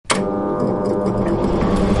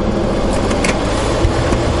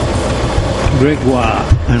Gregoire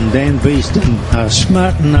and Dan Beeston are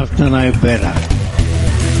smart enough to know better.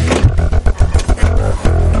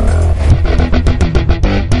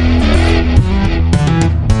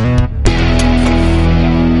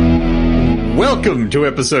 Welcome to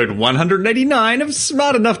episode 189 of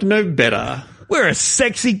Smart Enough to Know Better. We're a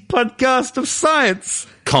sexy podcast of science,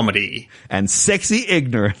 Comedy. and sexy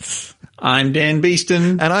ignorance. I'm Dan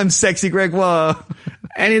Beeston. And I'm Sexy Gregoire.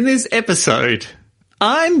 And in this episode,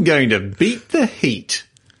 I'm going to beat the heat.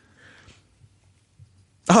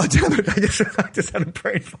 Oh, damn it. I just had a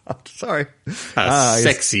brain fart. Sorry.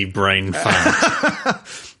 Sexy brain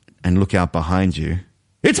fart. And look out behind you.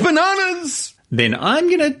 It's bananas! Then I'm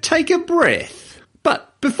going to take a breath.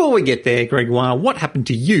 But before we get there, Gregoire, what happened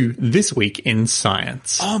to you this week in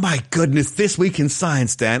science? Oh my goodness, this week in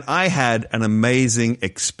science, Dan, I had an amazing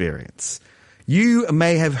experience. You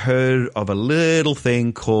may have heard of a little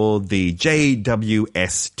thing called the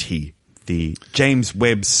JWST, the James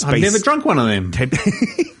Webb Space... I've never drunk one of them.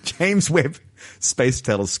 James Webb Space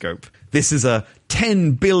Telescope. This is a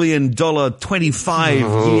 $10 billion,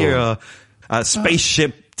 25-year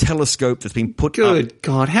spaceship telescope that's been put up. Good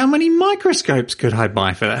God, how many microscopes could I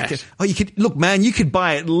buy for that? Oh, you could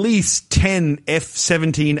buy at least 10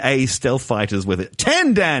 F-17A stealth fighters with it.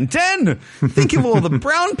 10, Dan, 10! Think of all the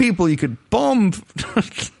brown people you could bomb.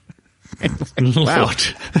 Wow.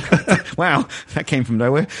 Wow, that came from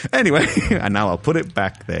nowhere. Anyway, and now I'll put it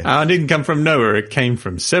back there. It didn't come from nowhere. It came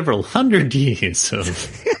from several hundred years of...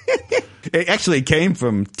 It actually came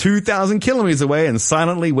from 2,000 kilometers away and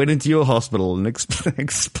silently went into your hospital and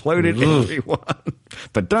exploded everyone.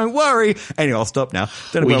 But don't worry. Anyway, I'll stop now.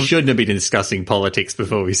 We shouldn't have been discussing politics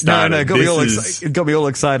before we started. No, it got me all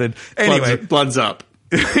excited. Anyway. Blood's up.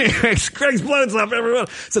 Greg's blood's up, everyone.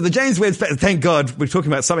 So the James Webb, thank God, we're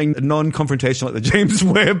talking about something non-confrontational like the James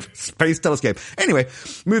Webb Space Telescope. Anyway,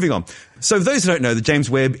 moving on. So for those who don't know, the James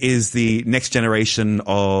Webb is the next generation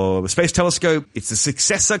of space telescope. It's a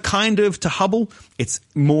successor kind of to Hubble. It's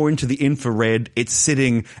more into the infrared. It's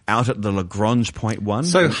sitting out at the Lagrange point 1.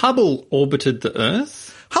 So Hubble orbited the Earth?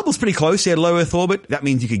 Hubble's pretty close. He had low Earth orbit. That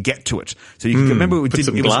means you could get to it. So you can remember put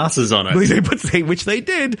some glasses on it. Which they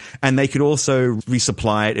did. And they could also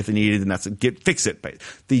resupply it if they needed, and fix it. But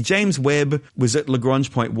the James Webb was at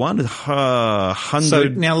Lagrange point 1. 100. So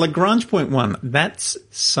now Lagrange point 1, that's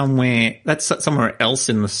somewhere else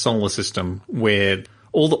in the solar system where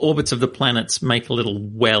all the orbits of the planets make a little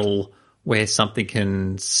well where something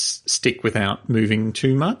can stick without moving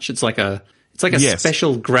too much. It's like a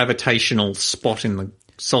special gravitational spot in the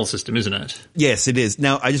solar system, isn't it? Yes, it is.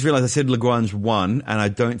 Now, I just realized I said Lagrange 1, and I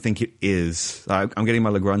don't think it is. I'm getting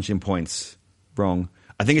my Lagrangian points wrong.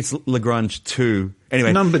 I think it's Lagrange 2.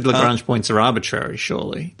 Anyway. Numbered Lagrange points are arbitrary,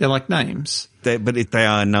 surely. They're like names. They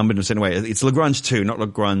are numbered in a certain way. It's Lagrange 2, not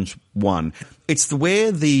Lagrange 1. It's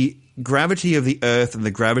where the gravity of the Earth and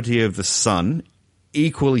the gravity of the Sun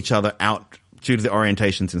equal each other out due to the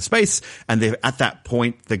orientations in space, and at that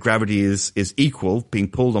point, the gravity is equal, being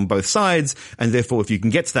pulled on both sides, and therefore, if you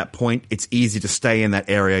can get to that point, it's easy to stay in that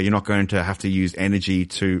area. You're not going to have to use energy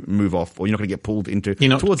to move off, or you're not going to get pulled into...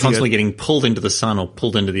 You're not constantly getting pulled into the sun or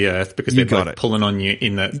pulled into the Earth, because they're both pulling on you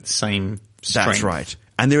in the same strength. That's right.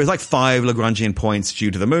 And there is like 5 Lagrangian points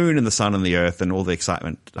due to the moon and the sun and the Earth and all the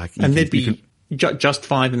excitement. There'd be... Just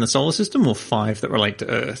 5 in the solar system, or 5 that relate to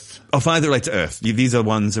Earth? Oh, 5 that relate to Earth. These are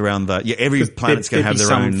ones around every planet's going to have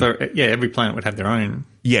their own. Every planet would have their own.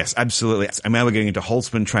 Yes, absolutely. And now we're getting into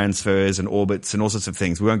Holtzman transfers and orbits and all sorts of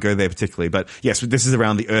things. We won't go there particularly, but yes, this is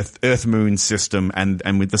around the Earth-Moon system,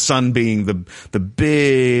 and with the sun being the big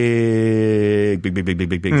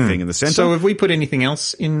thing in the center. So have we put anything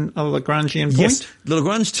else in a Lagrangian point? Yes. The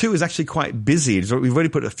Lagrange 2 is actually quite busy. We've already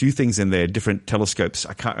put a few things in there, different telescopes.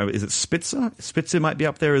 I can't remember. Is it Spitzer? Spitzer might be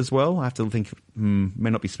up there as well. I have to think.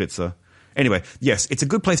 May not be Spitzer. Anyway, yes, it's a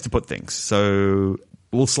good place to put things. So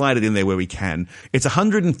we'll slide it in there where we can. It's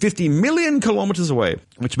 150 million kilometers away,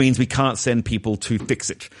 which means we can't send people to fix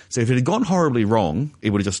it. So if it had gone horribly wrong, it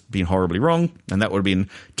would have just been horribly wrong, and that would have been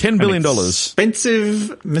 $10 billion.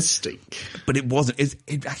 Expensive mistake. But it wasn't.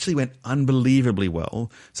 It actually went unbelievably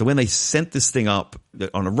well. So when they sent this thing up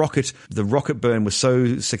on a rocket, the rocket burn was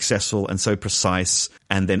so successful and so precise,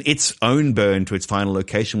 and then its own burn to its final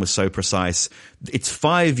location was so precise. Its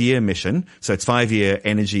 5-year mission, so its 5-year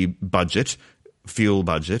energy budget, fuel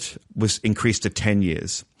budget, was increased to 10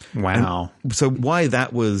 years. Wow. And so why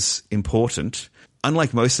that was important,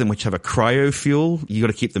 unlike most of them which have a cryo fuel, you got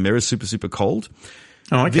to keep the mirrors super, super cold.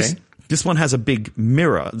 Oh, okay. This one has a big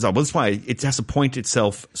mirror. Well, that's why it has to point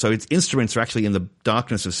itself. So its instruments are actually in the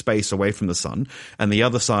darkness of space away from the sun. And the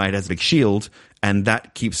other side has a big shield, and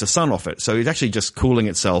that keeps the sun off it. So it's actually just cooling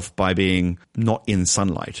itself by being not in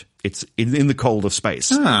sunlight. It's in the cold of space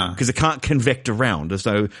because it can't convect around, as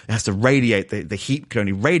though it has to radiate. The heat can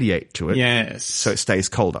only radiate to it. Yes. So it stays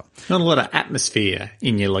colder. Not a lot of atmosphere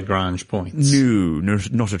in your Lagrange points. No,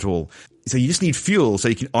 not at all. So you just need fuel so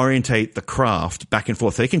you can orientate the craft back and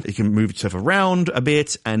forth. So it can move itself around a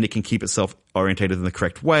bit, and it can keep itself orientated in the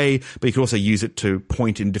correct way, but you can also use it to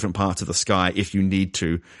point in different parts of the sky if you need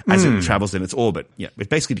to as it travels in its orbit. Yeah, it's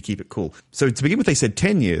basically to keep it cool. So to begin with, they said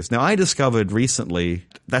 10 years. Now, I discovered recently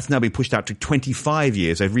that's now been pushed out to 25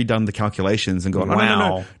 years. They've redone the calculations and gone,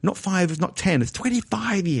 no, not 5, it's not 10, it's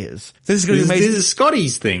 25 years. So this is going to be amazing. This is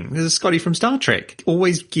Scotty's thing. This is Scotty from Star Trek.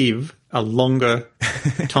 Always give a longer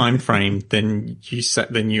time frame than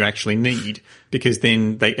you actually need, because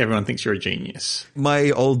then everyone thinks you're a genius.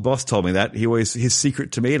 My old boss told me that. His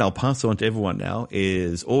secret to me, and I'll pass it on to everyone now,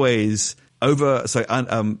 is always let's say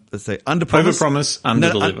under promise. Over promise,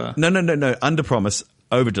 under deliver. No. Under promise,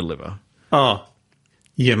 over deliver. Oh,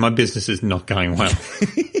 yeah, my business is not going well.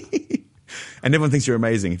 And everyone thinks you're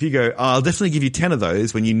amazing. If you go, I'll definitely give you 10 of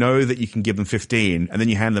those, when you know that you can give them 15, and then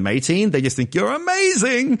you hand them 18, they just think you're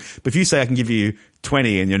amazing. But if you say I can give you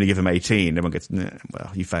 20 and you only give them 18, everyone gets,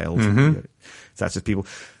 well, you failed. Mm-hmm. So that's just people.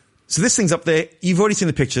 So this thing's up there. You've already seen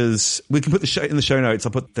the pictures. We can put in the show notes.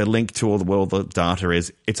 I'll put the link to all the data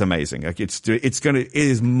is. It's amazing. Like it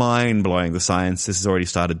is mind blowing, the science this has already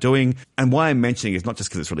started doing. And why I'm mentioning it is not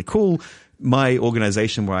just because it's really cool. My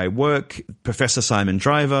organization where I work, Professor Simon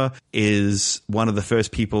Driver, is one of the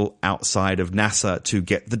first people outside of NASA to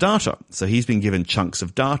get the data. So he's been given chunks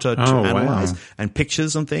of data to analyze and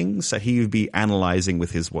pictures and things. So he would be analyzing with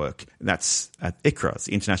his work. That's at ICRA,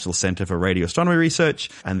 the International Center for Radio Astronomy Research,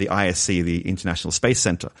 and the ISC, the International Space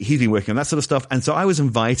Center. He's been working on that sort of stuff. And so I was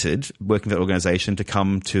invited, working with that organization, to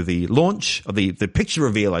come to the launch, or the picture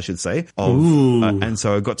reveal, I should say, of, and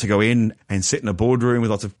so I got to go in and sit in a boardroom with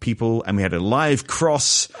lots of people, and we had a live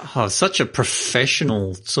cross. Oh, such a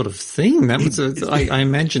professional sort of thing. That was I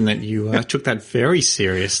imagine that you took that very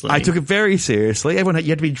seriously. I took it very seriously. You had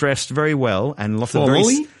to be dressed very well and lots of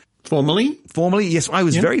Formally, yes. I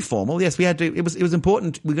was very formal. Yes, we had to. It was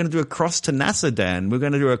important. We're going to do a cross to NASA, Dan. We're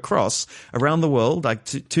going to do a cross around the world, like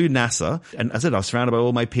to NASA. And as I said, I was surrounded by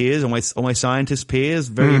all my peers, all my scientist peers,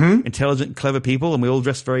 very intelligent, clever people, and we all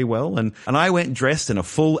dressed very well. And I went dressed in a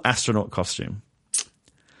full astronaut costume.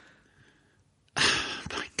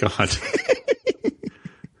 God.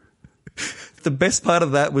 The best part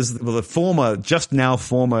of that was the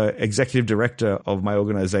former executive director of my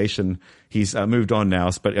organization. He's moved on now,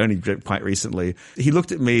 but only quite recently. He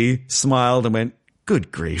looked at me, smiled, and went,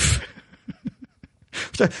 "Good grief."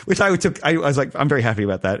 Which I took. I was like, I'm very happy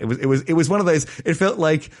about that. It was one of those. It felt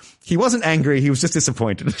like he wasn't angry; he was just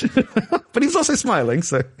disappointed, but he was also smiling.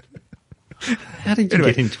 So. How did you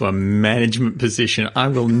get into a management position? I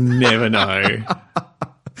will never know.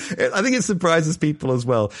 I think it surprises people as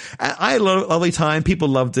well. I had a lovely time. People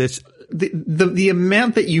loved it. The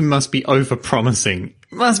amount that you must be over-promising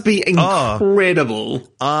must be incredible.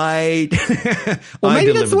 Maybe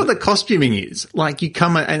that's what the costuming is. Like you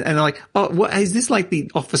come and they're like, what is this, like the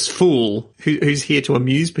office fool who's here to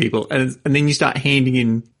amuse people? And then you start handing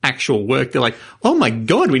in actual work. They're like, oh my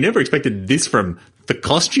God, we never expected this from the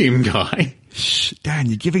costume guy. Shh, Dan,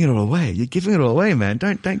 you're giving it all away. You're giving it all away, man.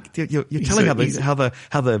 Don't. You're telling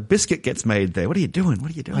how the biscuit gets made there. What are you doing?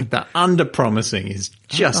 Like the under promising is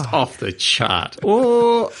just off the chart,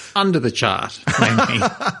 or under the chart, maybe.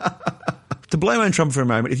 To blow my own trumpet for a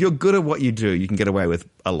moment, if you're good at what you do, you can get away with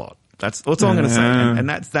a lot. That's all I'm going to say, and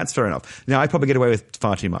that's fair enough. Now, I probably get away with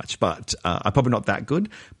far too much, but I'm probably not that good.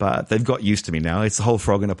 But they've got used to me now. It's the whole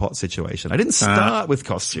frog in a pot situation. I didn't start with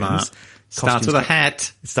costumes. Starts with a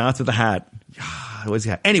hat. It starts with a hat. Where's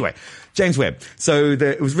the hat? Anyway, James Webb. So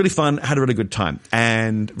it was really fun. Had a really good time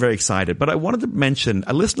and very excited. But I wanted to mention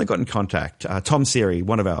a listener got in contact, Tom Seary,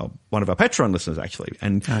 one of our Patreon listeners actually,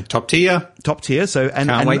 and top tier. So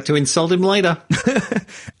can't wait to insult him later.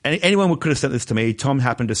 Anyone could have sent this to me. Tom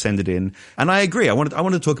happened to send it in, and I agree. I wanted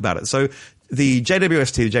to talk about it. So the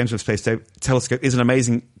JWST, the James Webb Space Telescope, is an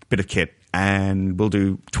amazing bit of kit, and we'll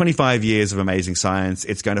do 25 years of amazing science.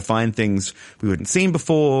 It's going to find things we hadn't seen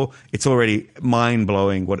before. It's already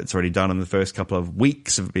mind-blowing what it's already done in the first couple of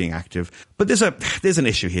weeks of being active. But there's an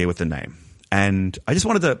issue here with the name, and I just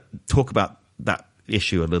wanted to talk about that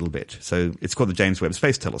issue a little bit. So it's called the James Webb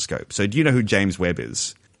Space Telescope. So do you know who James Webb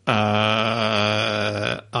is?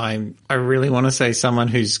 I really want to say someone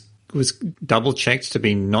who's was double checked to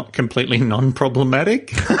be not completely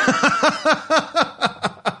non-problematic.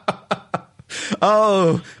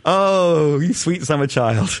 Oh, you sweet summer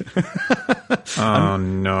child. Oh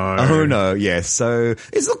no. Oh no, yes. So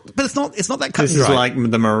it's not that cut This and is dried.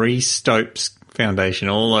 like the Marie Stopes Foundation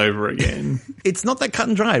all over again. It's not that cut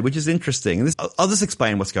and dried, which is interesting. I'll just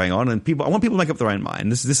explain what's going on, and I want people to make up their own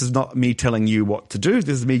mind. This is not me telling you what to do.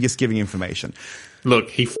 This is me just giving information.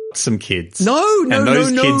 Look, he f***ed some kids. No, and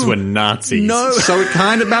those kids were Nazis. No. So it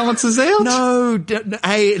kind of balances out? No,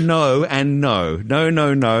 no, and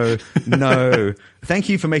no. No. Thank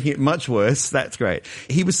you for making it much worse. That's great.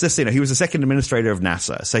 He was just, he was the second administrator of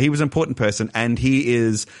NASA. So he was an important person, and he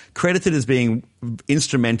is credited as being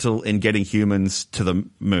instrumental in getting humans to the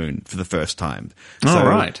moon for the first time. So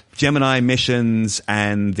right. Gemini missions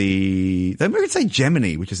and they could say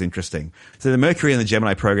Gemini, which is interesting. So the Mercury and the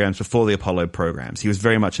Gemini programs before the Apollo programs. He was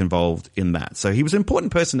very much involved in that. So he was an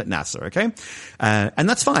important person at NASA, okay? And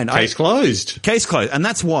that's fine. Case closed. Case closed. And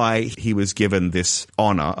that's why he was given this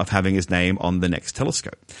honor of having his name on the next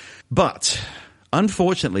telescope. But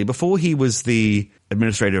unfortunately, before he was the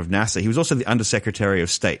administrator of NASA, he was also the Undersecretary of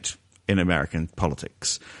State in American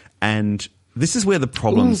politics. And this is where the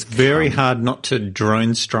problems very hard not to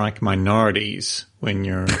drone strike minorities when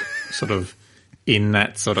you're sort of in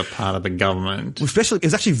that sort of part of the government. Especially, it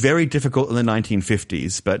was actually very difficult in the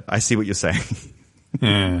 1950s, but I see what you're saying.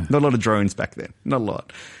 Yeah. Not a lot of drones back then. Not a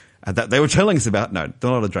lot. That they were telling us about. No, not a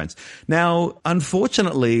lot of drones. Now,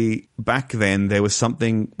 unfortunately, back then there was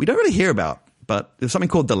something we don't really hear about, but there was something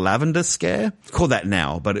called the Lavender Scare. It's called that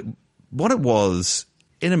now, but what it was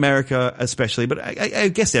in America especially, but I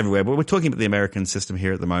guess everywhere, but we're talking about the American system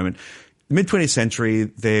here at the moment. Mid-20th century,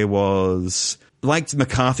 there was, like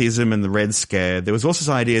McCarthyism and the Red Scare, there was also this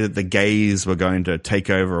idea that the gays were going to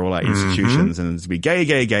take over all our institutions and to be gay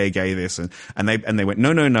this. And they went,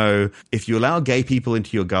 no. If you allow gay people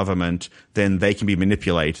into your government, then they can be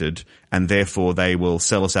manipulated and therefore they will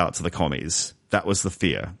sell us out to the commies. That was the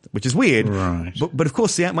fear, which is weird. Right. But of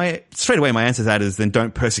course, straight away my answer to that is then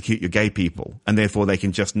don't persecute your gay people and therefore they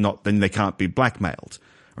can then they can't be blackmailed.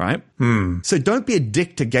 Right? So don't be a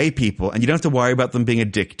dick to gay people and you don't have to worry about them being a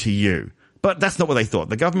dick to you. But that's not what they thought.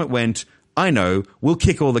 The government went, I know, we'll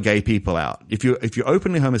kick all the gay people out. If you're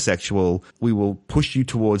openly homosexual, we will push you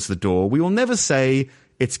towards the door. We will never say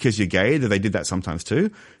it's because you're gay, though they did that sometimes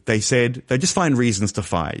too. They said they just find reasons to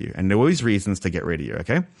fire you, and there were always reasons to get rid of you,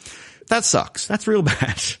 okay? That sucks. That's real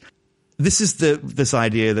bad. This is this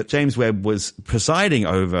idea that James Webb was presiding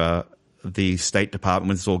over the State Department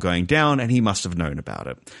when it's all going down, and he must have known about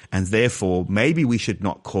it. And therefore, maybe we should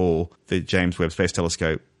not call the James Webb Space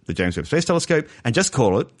Telescope the James Webb Space Telescope and just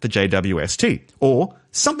call it the JWST or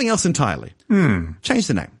something else entirely. Change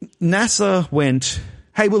the name. NASA went,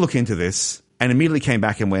 hey, we'll look into this, and immediately came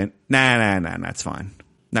back and went, nah, that's fine.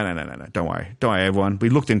 No. Don't worry, everyone. We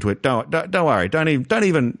looked into it. Don't worry. Don't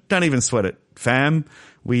even sweat it, fam.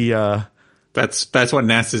 That's what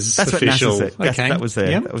NASA's official. What NASA said. Okay. That was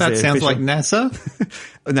their. Yep, that sounds official. like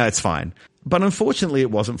NASA. No, it's fine. But unfortunately, it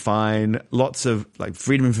wasn't fine. Lots of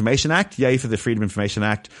Freedom of Information Act, yay for the Freedom of Information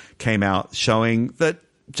Act, came out showing that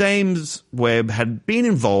James Webb had been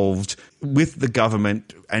involved with the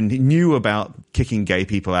government and knew about kicking gay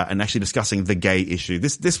people out and actually discussing the gay issue.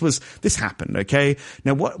 This happened, okay?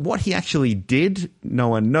 Now, what he actually did, no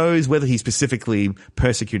one knows. Whether he specifically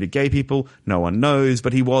persecuted gay people, no one knows.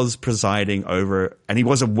 But he was presiding over, and he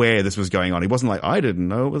was aware this was going on. He wasn't like, I didn't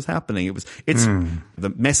know it was happening. It's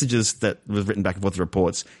the messages that was written back and forth, the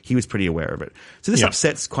reports, he was pretty aware of it. So this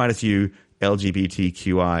upsets quite a few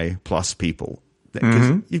LGBTQI plus people.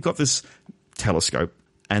 Because you've got this telescope,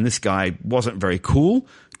 and this guy wasn't very cool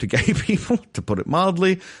to gay people, to put it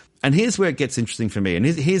mildly. And here's where it gets interesting for me, and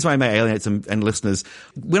here's why I may alienate some and listeners.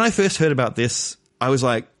 When I first heard about this, I was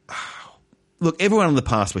like, oh, look, everyone in the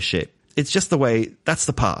past was shit. It's just the way, that's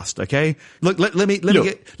the past, okay? Look, let me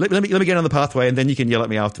get on the pathway, and then you can yell at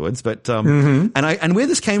me afterwards. But and where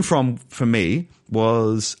this came from for me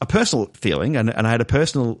was a personal feeling, and I had a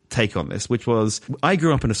personal take on this, which was I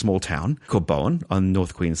grew up in a small town called Bowen on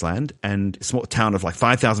North Queensland, and a small town of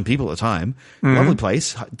 5,000 people at the time. Lovely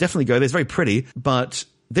place, definitely go there. It's very pretty, but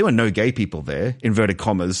there were no gay people there, inverted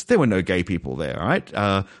commas. There were no gay people there, right?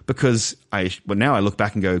 Because now I look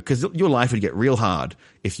back and go, because your life would get real hard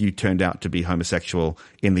if you turned out to be homosexual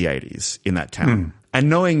in the 80s in that town. And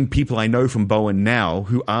knowing people I know from Bowen now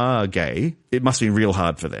who are gay, it must be real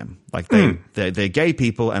hard for them. They're gay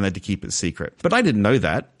people and they had to keep it secret. But I didn't know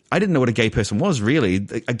that. I didn't know what a gay person was, really.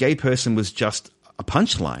 A gay person was just a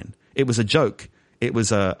punchline. It was a joke. it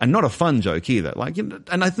was and not a fun joke either. Like, you know,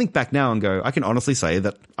 and I think back now and go, I can honestly say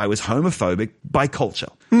that I was homophobic by culture.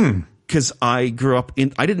 Because I grew up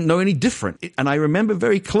I didn't know any different. And I remember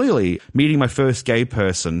very clearly meeting my first gay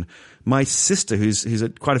person. My sister, who's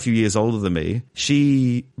quite a few years older than me,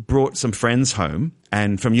 she brought some friends home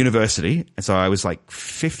and from university. And so I was like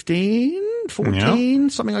 15, 14,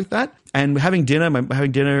 something like that. And we're having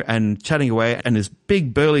dinner and chatting away. And this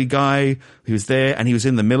big burly guy who was there, and he was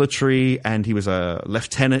in the military, and he was a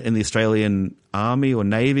lieutenant in the Australian Army or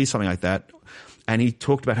Navy, something like that. And he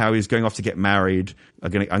talked about how he was going off to get married. I'm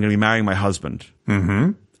going to be marrying my husband.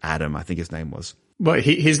 Mm-hmm. Adam, I think his name was. Well,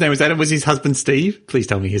 his name was Adam. Was his husband Steve? Please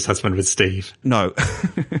tell me his husband was Steve. No.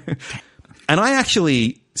 And I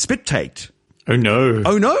actually spit-taked. Oh, no.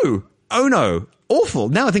 Oh, no. Oh, no. Awful.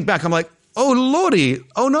 Now I think back, I'm like, oh, lordy.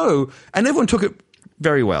 Oh, no. And everyone took it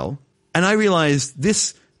very well. And I realized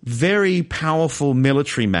this very powerful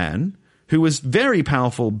military man who was very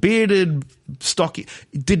powerful, bearded, stocky,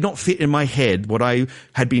 did not fit in my head what I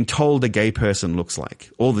had been told a gay person looks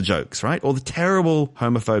like. All the jokes, right? All the terrible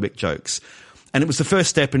homophobic jokes. And it was the first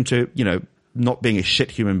step into, you know, not being a shit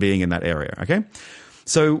human being in that area, okay?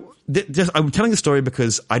 So I'm telling the story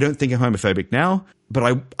because I don't think I'm homophobic now,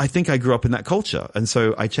 but I think I grew up in that culture, and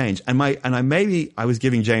so I changed. And I was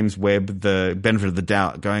giving James Webb the benefit of the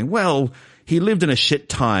doubt, going, well, he lived in a shit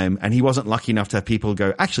time and he wasn't lucky enough to have people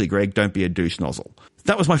go, actually, Greg, don't be a douche nozzle.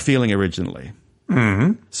 That was my feeling originally.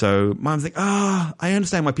 Mm-hmm. So Mum's like, I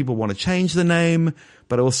understand why people want to change the name,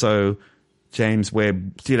 but also James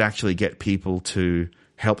Webb did actually get people to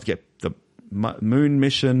help get the moon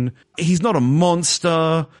mission. He's not a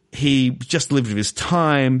monster. He just lived with his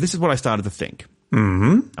time. This is what I started to think.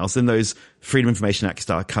 Mm-hmm. Else then those Freedom of Information Act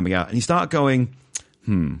start coming out, and you start going,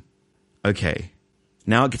 okay.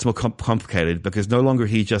 Now it gets more complicated because no longer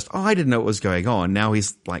he just, I didn't know what was going on. Now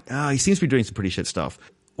he's like, he seems to be doing some pretty shit stuff.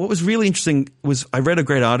 What was really interesting was I read a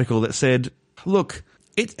great article that said, look,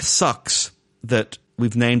 it sucks that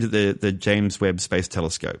we've named it the James Webb Space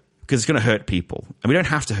Telescope because it's going to hurt people. And we don't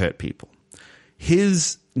have to hurt people.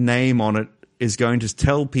 His name on it is going to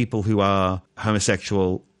tell people who are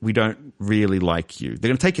homosexual, we don't really like you. They're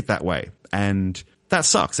going to take it that way. And that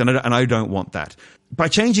sucks. And I don't want that. By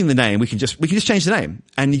changing the name, we can just change the name.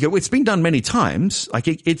 And you go, it's been done many times. Like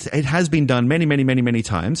it has been done many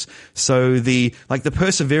times. So the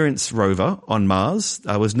Perseverance rover on Mars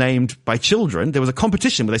was named by children. There was a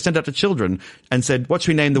competition where they sent out to children and said, what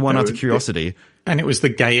should we name the one after Curiosity? And it was the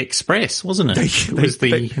Gay Express, wasn't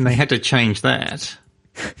it? And they had to change that.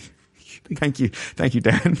 Thank you,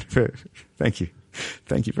 Dan. Thank you.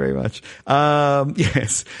 Thank you very much.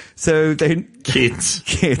 Yes. So kids.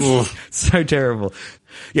 Ugh. So terrible.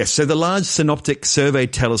 Yes. So the Large Synoptic Survey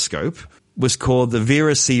Telescope was called the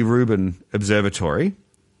Vera C. Rubin Observatory.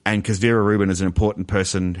 And because Vera Rubin is an important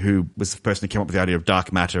person who was the person who came up with the idea of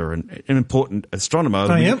dark matter and an important astronomer.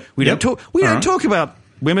 We don't talk about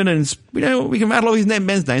women, and we can rattle all these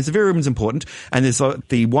men's names. The Vera Rubin's important. And there's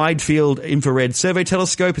the Wide Field Infrared Survey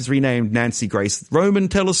Telescope is renamed Nancy Grace Roman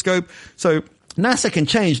Telescope. So NASA can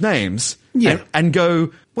change names and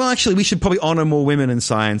go, well, actually, we should probably honor more women in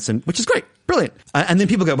science, and which is great, brilliant. And then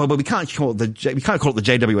people go, well, we can't call it the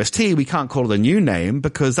JWST, we can't call it a new name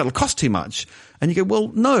because that'll cost too much. And you go, well,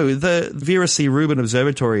 no, the Vera C. Rubin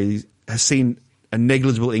Observatory has seen a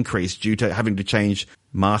negligible increase due to having to change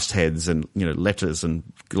mastheads and letters and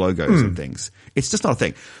logos and things. It's just not a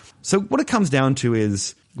thing. So what it comes down to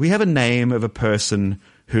is we have a name of a person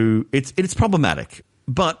who it's problematic,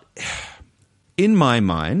 but in my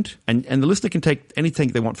mind, and the listener can take anything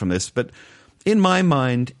they want from this, but in my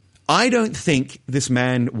mind, I don't think this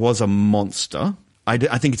man was a monster. I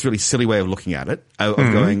think it's a really silly way of looking at it, of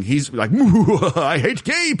going, he's like, I hate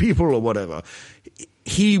gay people or whatever.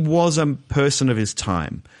 He was a person of his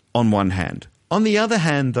time, on one hand. On the other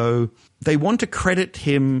hand, though, they want to credit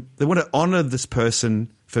him, they want to honor this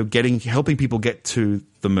person for helping people get to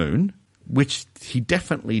the moon, which he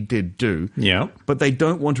definitely did do. Yeah. But they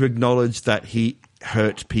don't want to acknowledge that he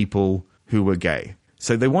hurt people who were gay.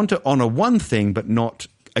 So they want to honor one thing, but not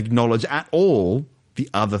acknowledge at all the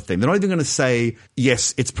other thing. They're not even going to say,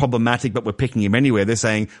 yes, it's problematic, but we're picking him anyway. They're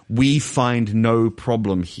saying, we find no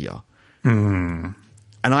problem here.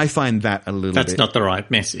 And I find that a little bit... That's not the right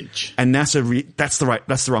message. And NASA, that's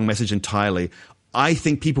the wrong message entirely. I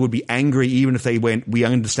think people would be angry even if they went, we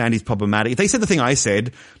understand he's problematic. If they said the thing I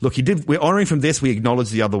said, look, we're honoring from this, we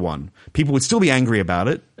acknowledge the other one. People would still be angry about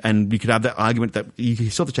it, and we could have that argument that you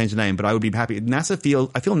still have to change the name, but I would be happy. I feel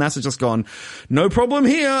NASA's just gone, no problem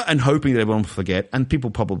here, and hoping that everyone will forget, and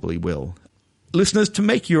people probably will. Listeners, to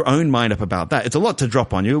make your own mind up about that, it's a lot to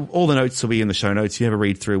drop on you. All the notes will be in the show notes. You have a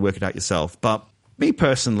read through, work it out yourself. But Me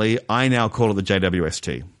personally, I now call it the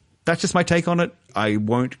JWST. That's just my take on it. I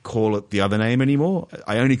won't call it the other name anymore.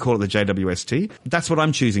 I only call it the JWST. That's what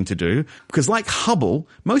I'm choosing to do. Because like Hubble,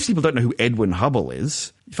 most people don't know who Edwin Hubble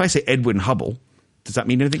is. If I say Edwin Hubble, does that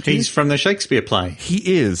mean anything to you? He's from the Shakespeare play.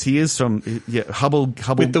 He is. He is from Hubble.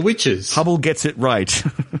 With the witches. Hubble gets it right.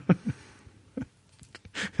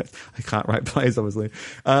 I can't write plays, obviously.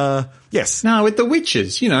 Yes. No, with the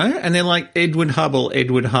witches, and they're like Edwin Hubble,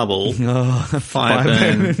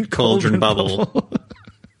 Fireburn, Cauldron Bubble.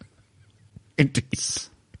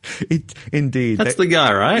 Indeed. That's the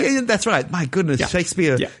guy, right? Yeah, that's right. My goodness, Yeah.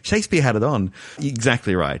 Shakespeare. Yeah. Shakespeare had it on.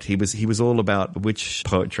 Exactly right. He was all about witch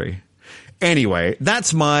poetry. Anyway,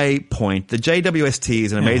 that's my point. The JWST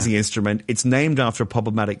is an amazing instrument. It's named after a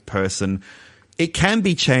problematic person. It can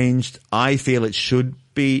be changed. I feel it should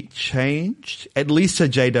be changed, at least to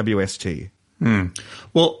JWST.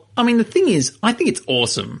 Well, I mean, the thing is, I think it's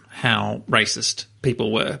awesome how racist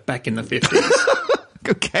people were back in the 50s.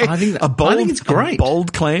 Okay. I think it's great. A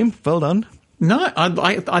bold claim. Well done. No,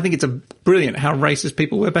 I think it's brilliant how racist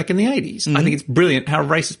people were back in the 80s. I think it's brilliant how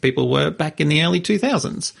racist people were back in the early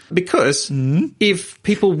 2000s. Because if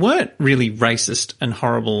people weren't really racist and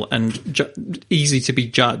horrible and easy to be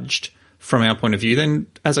judged from our point of view, then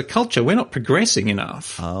as a culture, we're not progressing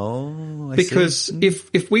enough. Oh, I because see.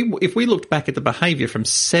 if we looked back at the behaviour from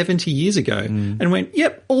 70 years ago and went,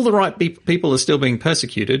 yep, all the right people are still being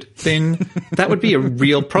persecuted, then that would be a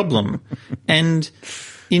real problem. And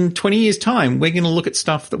in 20 years' time, we're going to look at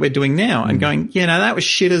stuff that we're doing now and going, yeah, no, that was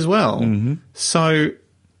shit as well. So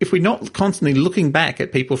if we're not constantly looking back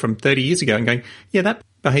at people from 30 years ago and going, yeah, that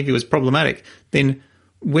behaviour was problematic, then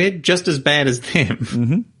we're just as bad as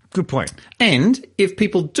them. Good point. And if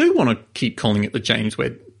people do want to keep calling it the James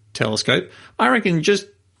Webb Telescope, I reckon just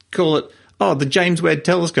call it, the James Webb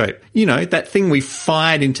Telescope. That thing we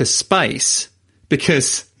fired into space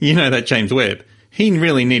because, that James Webb, he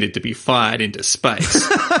really needed to be fired into space.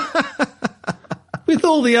 With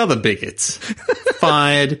all the other bigots.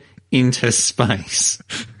 Fired into space.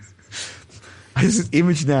 I just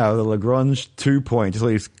image now the Lagrange 2 point, just all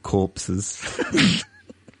these corpses.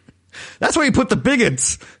 That's where you put the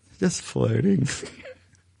bigots. Just floating.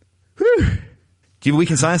 Do you have a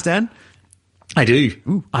week in science, Dan? I do.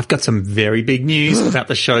 Ooh. I've got some very big news about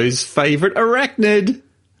the show's favourite arachnid.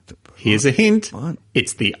 Here's a hint. What?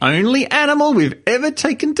 It's the only animal we've ever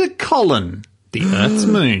taken to Colin, the Earth's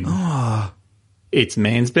moon. It's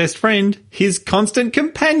man's best friend, his constant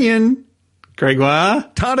companion,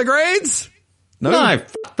 Gregoire. Tardigrades? No,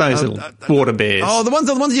 fuck those little water bears. Oh, the ones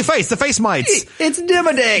in your face, the face mites. It's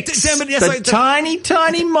Demodex, the tiny,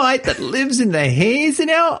 tiny mite that lives in the hairs in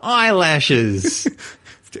our eyelashes.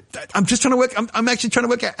 I'm just trying to work. I'm actually trying to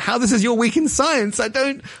work out how this is your week in science.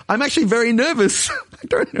 I'm actually very nervous. I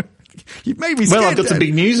don't know. You've made me scared. Well, I've got some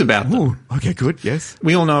big news about them. Ooh, okay, good. Yes.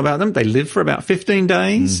 We all know about them. They live for about 15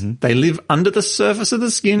 days. They live under the surface of the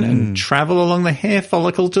skin and travel along the hair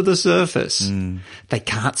follicle to the surface. They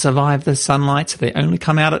can't survive the sunlight, so they only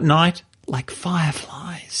come out at night like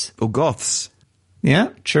fireflies. Or goths. Yeah,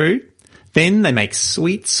 true. Then they make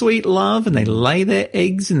sweet, sweet love and they lay their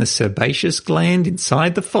eggs in the sebaceous gland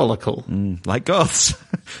inside the follicle. Like goths.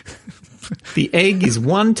 The egg is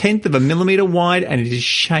 1/10 of a millimetre wide and it is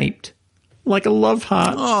shaped like a love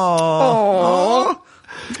heart. Oh.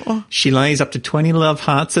 She lays up to 20 love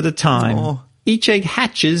hearts at a time. Oh. Each egg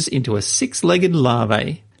hatches into a 6-legged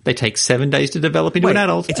larvae. They take 7 days to develop into an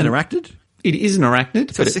adult. It's an arachnid? It is an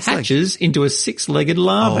arachnid, but it hatches into a 6-legged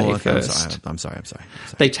larvae first. I'm sorry.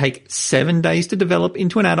 They take 7 days to develop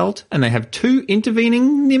into an adult and they have 2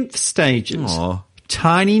 intervening nymph stages. Oh.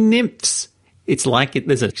 Tiny nymphs. It's like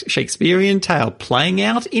there's a Shakespearean tale playing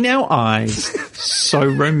out in our eyes. So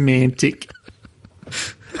romantic.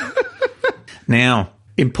 Now,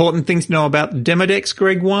 important things to know about Demodex,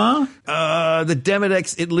 Gregoire? The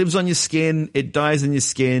Demodex, it lives on your skin. It dies in your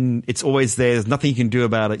skin. It's always there. There's nothing you can do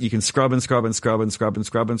about it. You can scrub and scrub and scrub and scrub and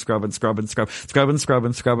scrub and scrub and scrub and scrub, scrub and scrub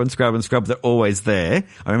and scrub and scrub and scrub. They're always there.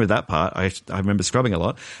 I remember that part. I remember scrubbing a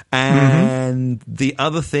lot. And the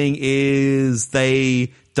other thing is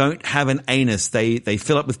they don't have an anus. They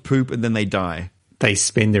fill up with poop and then they die. They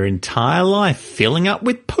spend their entire life filling up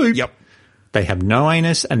with poop. Yep. They have no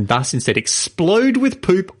anus and thus instead explode with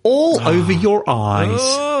poop all over your eyes.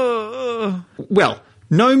 Well,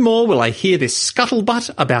 no more will I hear this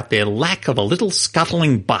scuttlebutt about their lack of a little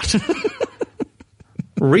scuttling butt.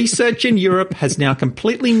 Research in Europe has now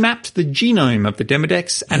completely mapped the genome of the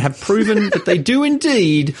Demodex and have proven that they do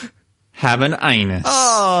indeed have an anus.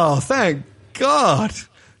 Oh, thank God.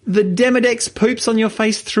 The Demodex poops on your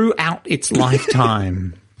face throughout its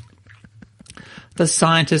lifetime. The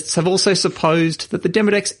scientists have also supposed that the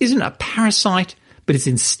Demodex isn't a parasite, but is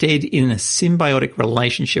instead in a symbiotic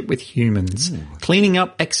relationship with humans, cleaning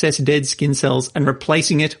up excess dead skin cells and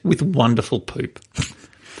replacing it with wonderful poop.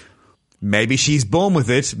 Maybe she's born with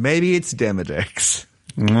it. Maybe it's Demodex.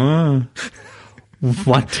 One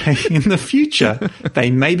day in the future,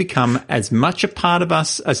 they may become as much a part of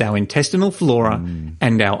us as our intestinal flora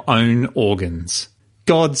and our own organs.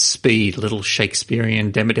 Godspeed, little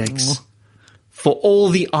Shakespearean Demodex. For all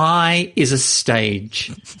the eye is a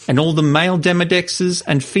stage, and all the male Demodexes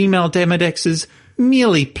and female Demodexes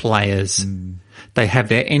merely players. They have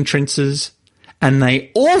their entrances, and they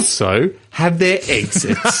also have their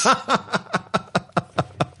exits.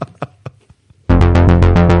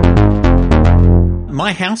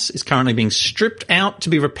 My house is currently being stripped out to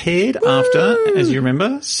be repaired after, as you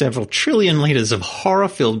remember, several trillion litres of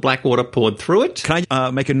horror-filled black water poured through it. Can I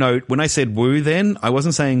make a note? When I said woo then, I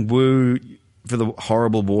wasn't saying woo for the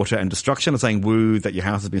horrible water and destruction. I'm saying woo that your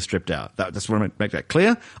house has been stripped out. Just want to make that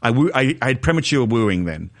clear. I had premature wooing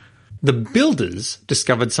then. The builders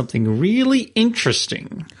discovered something really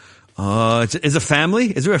interesting. Is a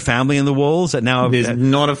family? Is there a family in the walls that now? There's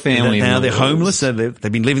not a family. Now in the they're homeless. They've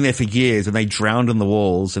been living there for years, and they drowned in the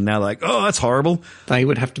walls, and now they're like, oh, that's horrible. They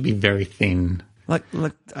would have to be very thin.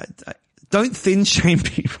 Don't thin shame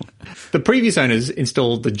people. The previous owners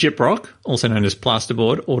installed the gyprock, also known as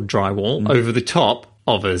plasterboard or drywall, over the top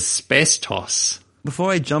of asbestos. Before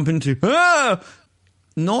I jump into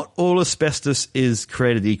not all asbestos is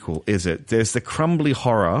created equal, is it? There's the crumbly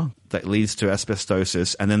horror that leads to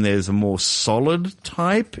asbestosis, and then there's a more solid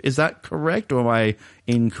type. Is that correct, or am I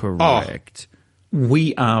incorrect?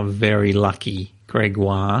 We are very lucky,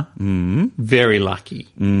 Gregoire. Very lucky.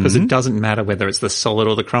 Because it doesn't matter whether it's the solid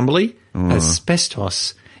or the crumbly.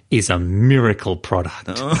 Asbestos is a miracle product.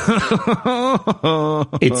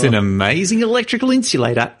 It's an amazing electrical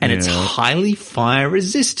insulator, and it's highly fire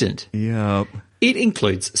resistant. Yep. It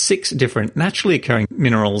includes 6 different naturally occurring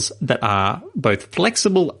minerals that are both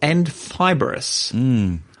flexible and fibrous.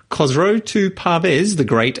 Khosrow II Parvez, the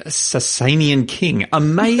great Sasanian king,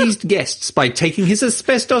 amazed guests by taking his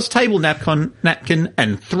asbestos table napkin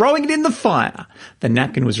and throwing it in the fire. The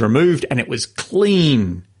napkin was removed and it was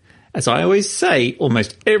clean. As I always say,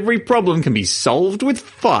 almost every problem can be solved with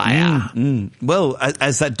fire. Well,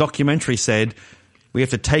 as that documentary said, we have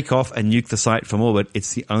to take off and nuke the site from orbit.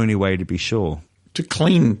 It's the only way to be sure. To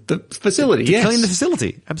clean the facility, To clean the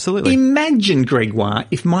facility, absolutely. Imagine, Gregoire,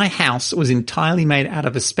 if my house was entirely made out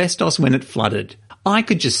of asbestos when it flooded. I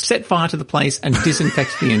could just set fire to the place and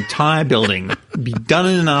disinfect the entire building. It'd be done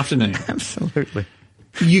in an afternoon. Absolutely.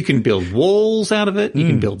 You can build walls out of it. You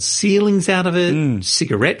can build ceilings out of it,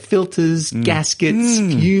 cigarette filters, gaskets,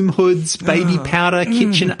 fume hoods, baby powder,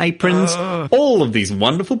 kitchen aprons, all of these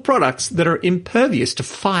wonderful products that are impervious to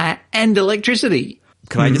fire and electricity.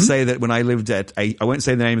 Can I just say that when I lived at I won't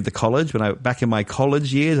say the name of the college, back in my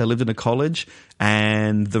college years, I lived in a college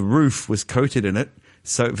and the roof was coated in it.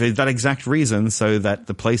 So for that exact reason, so that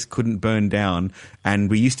the place couldn't burn down, and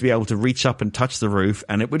we used to be able to reach up and touch the roof,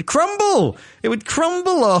 and it would crumble. It would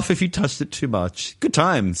crumble off if you touched it too much. Good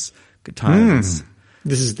times. Good times.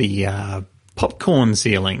 This is the popcorn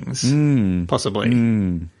ceilings,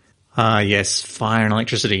 possibly. Yes, fire and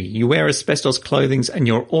electricity. You wear asbestos clothing, and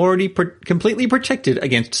you're already completely protected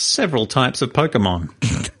against several types of Pokemon.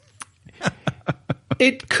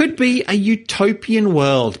 It could be a utopian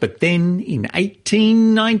world, but then in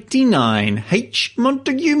 1899, H.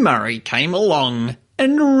 Montague Murray came along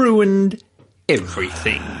and ruined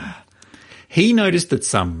everything. He noticed that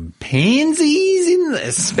some pansies in the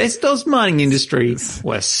asbestos mining industry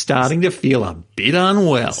were starting to feel a bit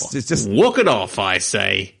unwell. Walk it off, I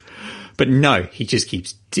say. But no, he just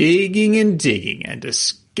keeps digging and digging and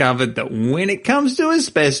discovered that when it comes to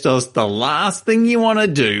asbestos, the last thing you want to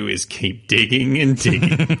do is keep digging and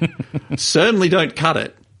digging. Certainly don't cut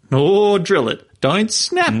it or drill it. Don't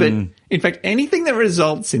snap it. In fact, anything that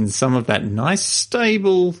results in some of that nice,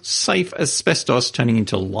 stable, safe asbestos turning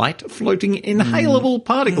into light, floating, inhalable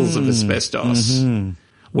particles of asbestos.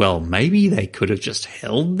 Well, maybe they could have just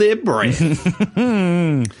held their breath.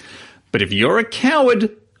 But if you're a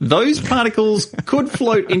coward, those particles could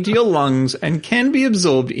float into your lungs and can be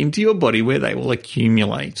absorbed into your body where they will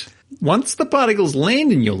accumulate. Once the particles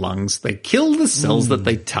land in your lungs, they kill the cells that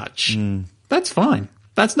they touch. That's fine.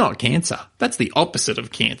 That's not cancer. That's the opposite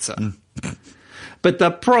of cancer. But the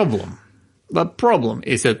problem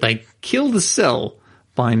is that they kill the cell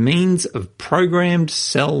by means of programmed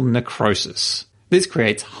cell necrosis. This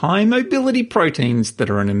creates high mobility proteins that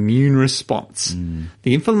are an immune response.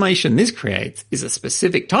 The inflammation this creates is a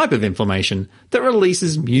specific type of inflammation that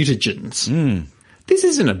releases mutagens. This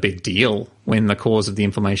isn't a big deal when the cause of the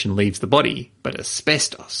inflammation leaves the body, but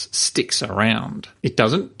asbestos sticks around. It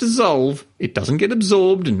doesn't dissolve, it doesn't get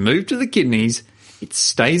absorbed and move to the kidneys. It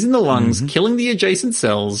stays in the lungs, killing the adjacent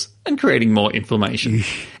cells and creating more inflammation.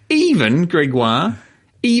 Even, Gregoire,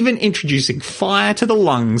 even introducing fire to the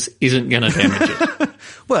lungs isn't going to damage it.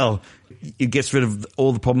 Well, it gets rid of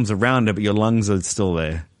all the problems around it, but your lungs are still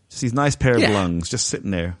there. Just these nice pair of lungs just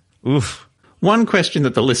sitting there. Oof. One question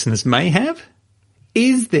that the listeners may have: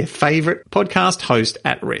 is their favourite podcast host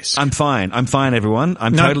at risk? I'm fine, everyone.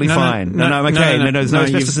 I'm totally fine. No, I'm okay. No, there's no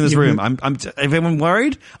asbestos in this room. I'm everyone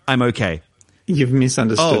worried? I'm okay. You've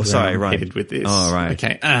misunderstood. Oh, sorry, where I'm right. headed with this. Oh, right.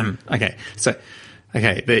 Okay. Okay. So,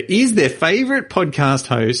 there is their favourite podcast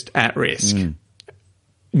host at risk.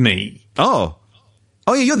 Me. Oh,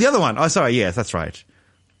 yeah, you're the other one. Oh, sorry. Yes, that's right.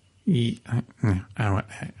 Okay.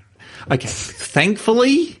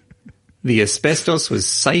 Thankfully, the asbestos was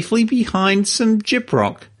safely behind some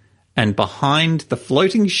gyprock and behind the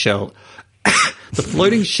floating shelves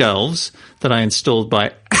that I installed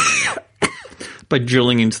by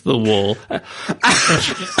drilling into the wall.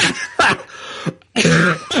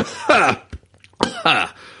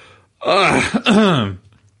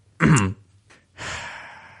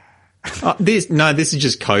 This is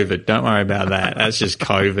just COVID. Don't worry about that. That's just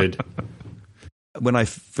COVID. When I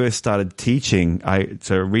first started teaching,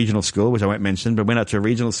 to a regional school, which I won't mention, but went out to a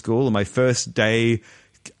regional school, and my first day,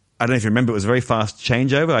 I don't know if you remember, it was a very fast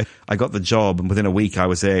changeover. I got the job, and within a week I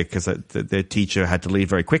was there because their teacher had to leave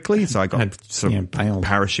very quickly, so I got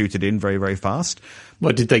parachuted in very, very fast.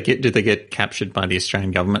 What did they get? Did they get captured by the Australian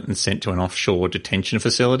government and sent to an offshore detention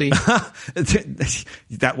facility?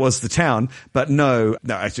 That was the town, but no,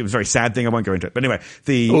 actually, it was a very sad thing. I won't go into it. But anyway,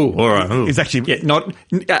 all right. It's actually not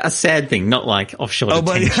a sad thing, not like offshore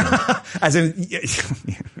detention, as in,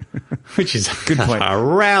 which is good point. A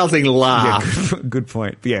rousing laugh. Yeah, good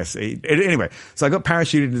point. But yes. Anyway, so I got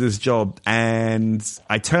parachuted into this job, and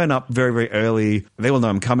I turn up very, very early. They all know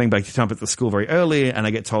I'm coming, but I turn up at the school very early, and I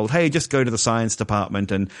get told, "Hey, just go to the science department.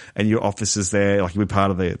 And your office is there, like you're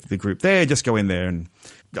part of the group there, just go in there." And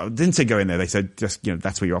I didn't say go in there, they said just,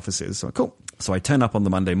 that's where your office is. So cool. So I turn up on the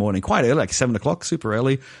Monday morning quite early, like 7:00, super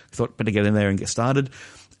early. Thought better get in there and get started,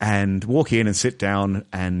 and walk in and sit down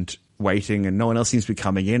and waiting, and no one else seems to be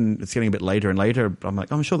coming in. It's getting a bit later and later. I'm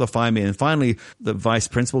like, I'm sure they'll find me. And finally the vice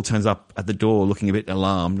principal turns up at the door looking a bit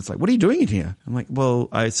alarmed. It's like, "What are you doing in here?" I'm like, "Well,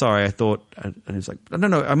 I thought," and he's like,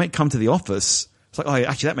 no, I meant come to the office. It's like, "Oh,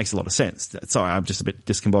 actually, that makes a lot of sense. Sorry, I'm just a bit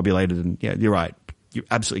discombobulated." And yeah, you're right. You're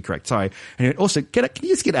absolutely correct. Sorry. And he went, "Also, can you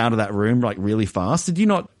just get out of that room like really fast?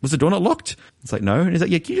 Was the door not locked?" It's like, "No." And he's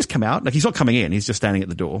like, "Yeah, can you just come out?" Like, he's not coming in. He's just standing at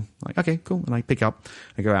the door. I'm like, "Okay, cool." And I pick up,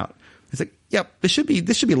 I go out. He's like, "Yep, this should be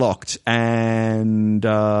locked." And,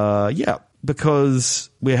 because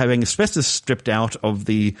we're having asbestos stripped out of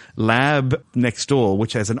the lab next door,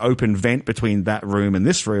 which has an open vent between that room and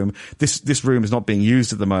this room. This room is not being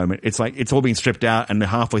used at the moment. It's like, it's all being stripped out, and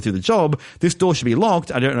halfway through the job, this door should be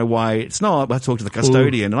locked. I don't know why it's not, but I talked to the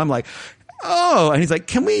custodian. Ooh. And I'm like, "Oh," and he's like,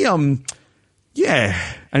 "Can we, yeah."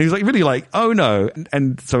 And he was like, really like, "Oh no."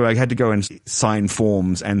 And so I had to go and sign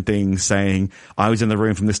forms and things saying I was in the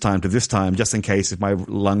room from this time to this time, just in case if my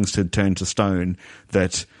lungs had turned to stone,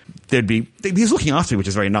 that he was looking after me, which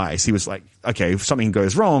is very nice. He was like, "Okay, if something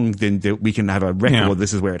goes wrong, then we can have a record. Yeah.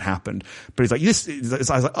 This is where it happened." But he's like, I was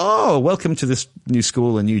like, "Oh, welcome to this new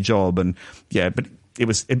school and new job." And yeah, but it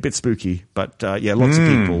was a bit spooky, but lots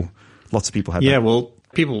of people had that. Yeah, well,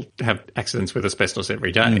 people have accidents with asbestos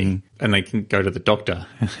every day, and they can go to the doctor.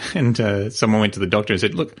 And someone went to the doctor and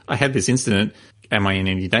said, "Look, I had this incident. Am I in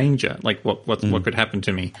any danger? Like, what could happen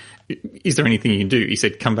to me? Is there anything you can do?" He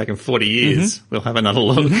said, "Come back in 40 years. We'll have another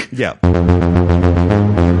look." Yeah.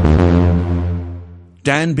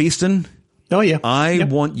 Dan Beeston. Oh, yeah. I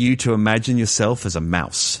want you to imagine yourself as a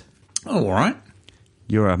mouse. Oh, all right.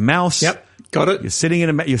 You're a mouse. Yep, got it. You're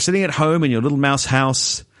sitting at home in your little mouse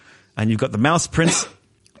house, and you've got the mouse prince.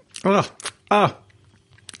 No, I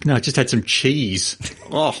just had some cheese.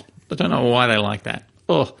 I don't know why they like that.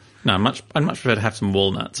 No, I'd much prefer to have some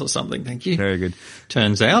walnuts or something. Thank you. Very good.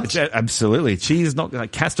 Turns out, absolutely, cheese. Not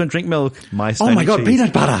like cats don't drink milk. Oh my god, cheese.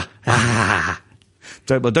 Peanut butter.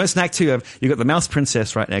 Don't snack too. You've got the mouse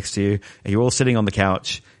princess right next to you, and you're all sitting on the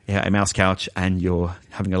couch, a mouse couch, and you're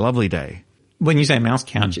having a lovely day. When you say mouse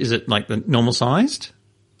couch, is it like the normal sized,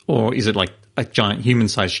 or is it like a giant human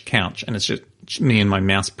sized couch, and it's just me and my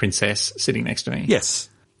mouse princess sitting next to me? Yes.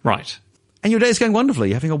 Right. And your day is going wonderfully.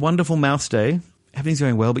 You're having a wonderful mouse day. Everything's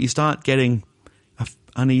going well, but you start getting an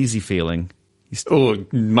uneasy feeling.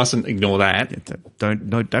 Mustn't ignore that.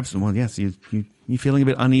 Well, yes, you're feeling a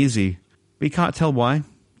bit uneasy, but you can't tell why.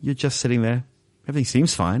 You're just sitting there. Everything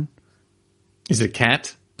seems fine. Is it a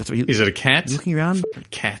cat? That's what you, Is it a cat? you're looking around.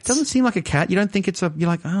 Cat. It doesn't seem like a cat. You don't think it's a. You're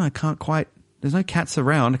like, I can't quite. There's no cats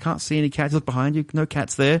around. I can't see any cats. You look behind you. No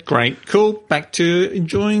cats there. Great. Cool. Back to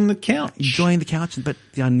enjoying the couch. Enjoying the couch, but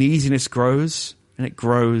the uneasiness grows and it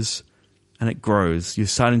grows and it grows. You're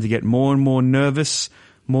starting to get more and more nervous,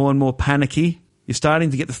 more and more panicky. You're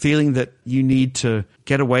starting to get the feeling that you need to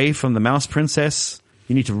get away from the mouse princess.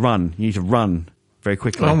 You need to run. You need to run very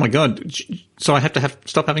quickly. Oh my God. So I have to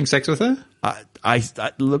stop having sex with her? I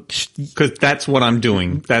look. Because that's what I'm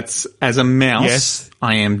doing. That's, as a mouse, Yes.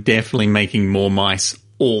 I am definitely making more mice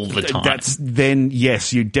all the time. Then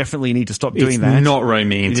yes, you definitely need to stop doing it's that. not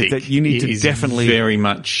romantic. You need It to is definitely very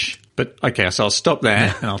much. But okay, so I'll stop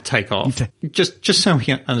there and I'll take off. Just so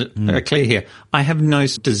we're clear here, I have no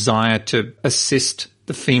desire to assist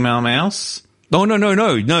the female mouse No.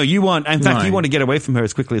 You want. In fact, No. you want to get away from her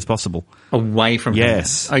as quickly as possible. away from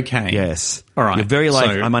Yes. her. Okay. Yes. All right. You're very like,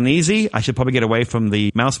 So- I'm uneasy. I should probably get away from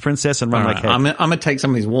the mouse princess and run All like right. heck. I'm going to take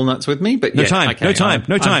some of these walnuts with me, but No yeah, time. okay,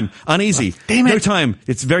 No time. Uneasy. Damn it. No time.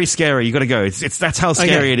 It's very scary. You got to go. It's that's how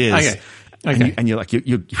scary it is. Okay. And you're like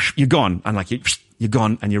you're gone. And like you're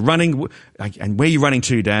gone and you're running. And where are you running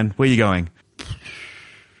to, Dan? Where are you going?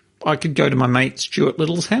 I could go to my mate Stuart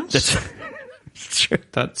Little's house. Sure.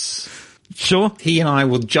 That's Sure. he and I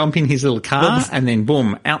will jump in his little car and then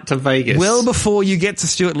boom, out to Vegas. Well before you get to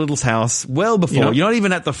Stuart Little's house, well before, Yep. you're not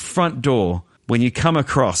even at the front door when you come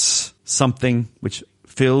across something which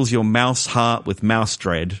fills your mouse heart with mouse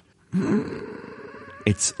dread.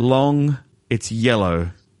 It's long, it's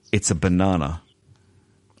yellow, it's a banana.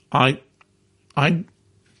 I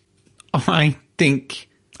think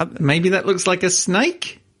maybe that looks like a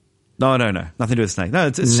snake. No. Nothing to do with snake. No,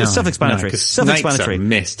 it's No, just self-explanatory. no, 'cause snakes Self-explanatory. are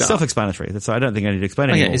messed up. Self-explanatory. That's, I don't think I need to explain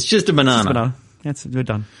it Okay, anymore. it's just a banana. We're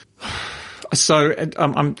done. So,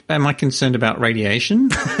 am I concerned about radiation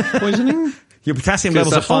poisoning? Your potassium Because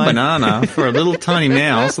levels a are whole fine. banana for a little tiny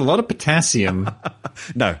mouse, a lot of potassium.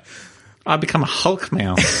 No. I become a Hulk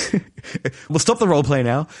mouse. We'll stop the role play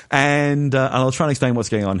now, and I'll try and explain what's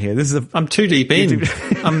going on here. This is I'm too deep in.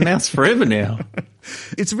 I'm mouse forever now.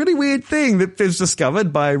 It's a really weird thing that was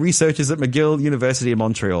discovered by researchers at McGill University in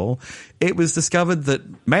Montreal. It was discovered that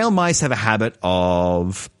male mice have a habit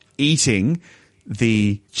of eating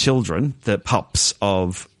the children, the pups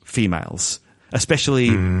of females, especially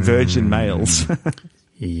virgin males.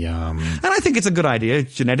 Yum. And I think it's a good idea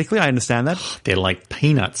genetically. I understand that. They're like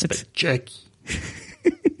peanuts, but jerky.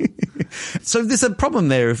 So there's a problem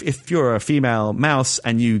there if you're a female mouse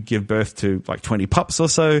and you give birth to like 20 pups or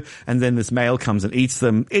so, and then this male comes and eats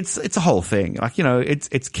them. It's a whole thing. Like,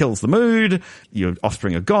 it kills the mood. Your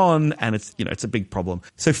offspring are gone, and it's a big problem.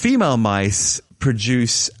 So female mice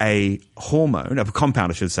produce a hormone, a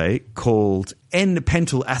compound, I should say, called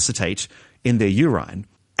N-pentyl acetate in their urine.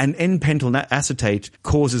 And N-pentyl acetate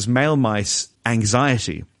causes male mice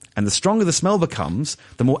anxiety. And the stronger the smell becomes,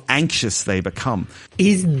 the more anxious they become.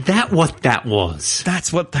 Is that what that was?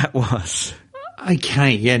 That's what that was.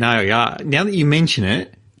 Okay, now that you mention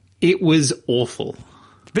it, it was awful.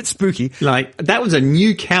 A bit spooky. Like, that was a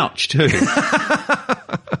new couch too.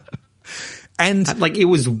 And Like, it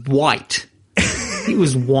was white. It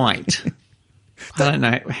was white. I don't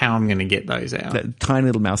know how I'm going to get those out. the tiny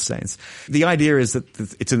little mouse stains. The idea is that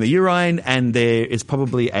it's in the urine, and there is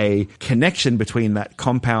probably a connection between that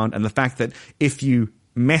compound and the fact that if you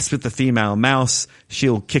mess with the female mouse,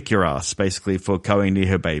 she'll kick your ass, basically, for going near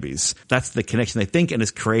her babies. That's the connection they think, and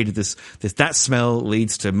has created this that smell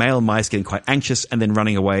leads to male mice getting quite anxious and then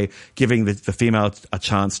running away, giving the female a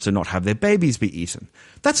chance to not have their babies be eaten.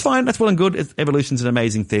 That's fine. That's well and good. Evolution's an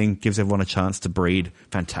amazing thing. Gives everyone a chance to breed.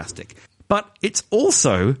 Fantastic. But it's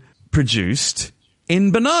also produced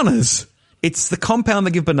in bananas. It's the compound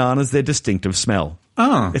that give bananas their distinctive smell.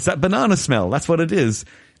 Oh. It's that banana smell. That's what it is.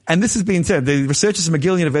 And this has been said. The researchers at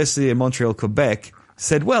McGill University in Montreal, Quebec,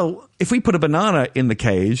 said, well, if we put a banana in the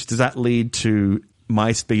cage, does that lead to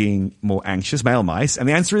mice being more anxious, male mice? And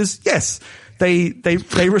the answer is yes. They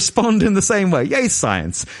respond in the same way. Yay,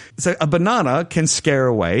 science. So a banana can scare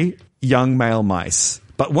away young male mice,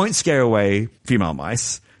 but won't scare away female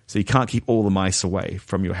mice. So you can't keep all the mice away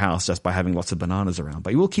from your house just by having lots of bananas around,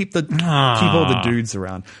 but you will keep all the dudes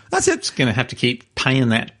around. That's it. Going to have to keep paying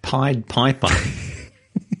that Pied Piper.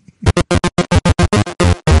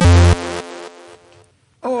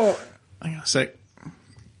 Oh, hang on a sec.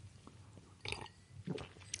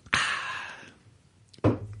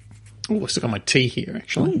 Oh, I still got my tea here,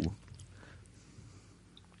 actually. Ooh.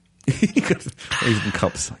 Even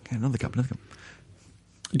cups. Okay, another cup. Do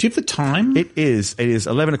you have the time? It is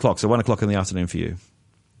 11 o'clock, so 1 o'clock in the afternoon for you.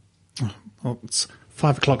 Well, it's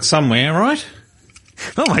 5 o'clock somewhere, right?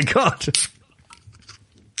 Oh my God.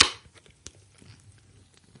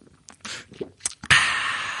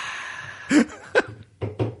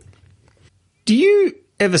 Do you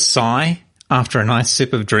ever sigh after a nice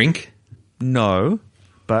sip of drink? No,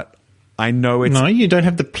 but I know it's... No, you don't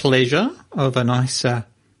have the pleasure of a nice...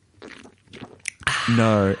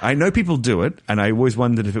 No, I know people do it, and I always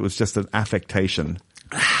wondered if it was just an affectation.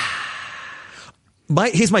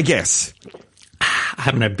 Here's my guess. I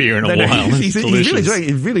haven't had beer in a while. He's really enjoying it.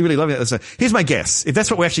 He's really, really loving it. So here's my guess. If that's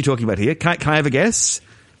what we're actually talking about here, can I have a guess?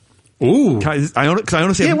 Ooh. I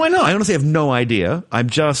honestly why not? I honestly have no idea. I'm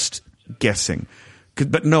just guessing.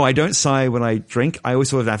 But no, I don't sigh when I drink. I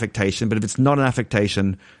always thought of affectation, but if it's not an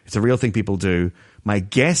affectation, it's a real thing people do. My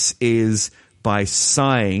guess is by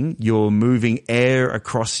sighing, you're moving air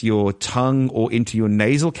across your tongue or into your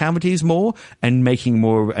nasal cavities more and making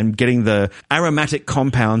more and getting the aromatic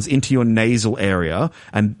compounds into your nasal area,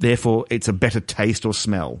 and therefore it's a better taste or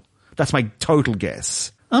smell. That's my total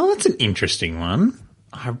guess. Oh, that's an interesting one.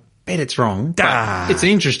 I bet it's wrong, but it's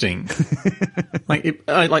interesting.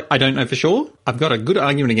 I don't know for sure. I've got a good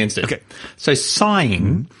argument against it. Okay. So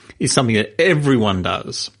sighing is something that everyone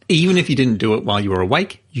does. Even if you didn't do it while you were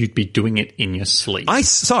awake, you'd be doing it in your sleep. I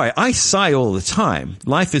sigh all the time.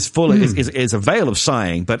 Life is full is a veil of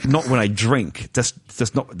sighing, but not when I drink. That's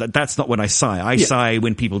not when I sigh. I sigh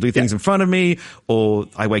when people do things in front of me, or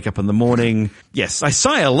I wake up in the morning. Yes, I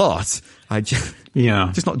sigh a lot.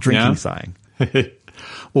 Just not drinking sighing.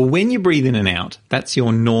 Well, when you breathe in and out, that's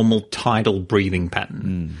your normal tidal breathing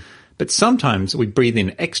pattern. But sometimes we breathe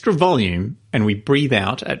in extra volume and we breathe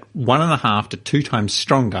out at 1.5 to 2 times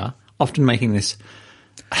stronger, often making this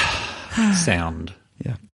sound.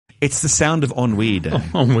 Yeah. It's the sound of ennui, Dan.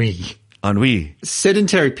 Ennui. Ennui.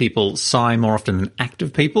 Sedentary people sigh more often than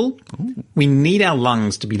active people. Ooh. We need our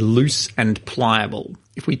lungs to be loose and pliable.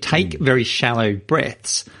 If we take very shallow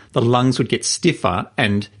breaths, the lungs would get stiffer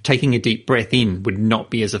and taking a deep breath in would not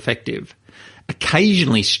be as effective.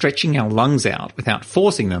 Occasionally stretching our lungs out without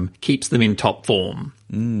forcing them keeps them in top form.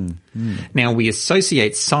 Now, we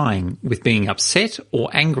associate sighing with being upset or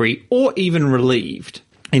angry or even relieved.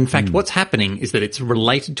 In fact, what's happening is that it's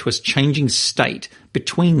related to us changing state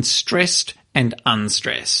between stressed and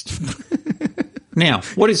unstressed. Now,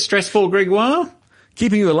 what is stress for, Gregoire?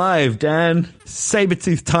 Keeping you alive, Dan.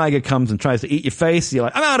 Saber-toothed tiger comes and tries to eat your face. You're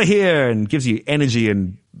like, I'm out of here, and gives you energy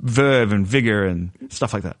and verve and vigor and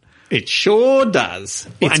stuff like that. It sure does.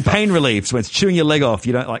 And pain relief. So when it's chewing your leg off,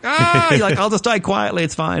 you don't you're like, I'll just die quietly.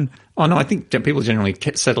 It's fine. Oh, no, I think people generally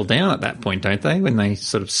settle down at that point, don't they? When they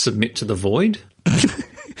sort of submit to the void.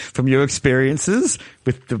 From your experiences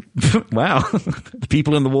with the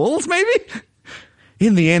people in the walls, maybe?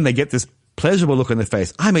 In the end, they get this pleasurable look on their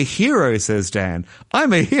face. I'm a hero, says Dan.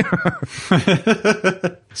 I'm a hero.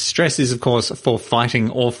 Stress is, of course, for fighting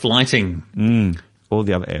or flighting. Or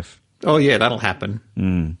the other F. Oh, yeah, that'll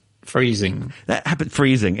happen. Freezing. That happened.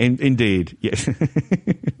 Freezing, indeed. Yeah.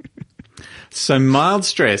 So mild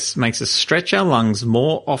stress makes us stretch our lungs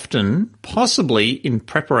more often, possibly in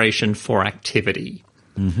preparation for activity.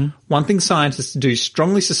 One thing scientists do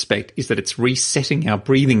strongly suspect is that it's resetting our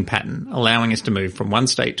breathing pattern, allowing us to move from one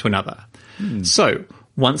state to another. So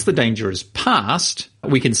once the danger is past,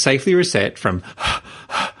 we can safely reset from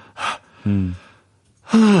an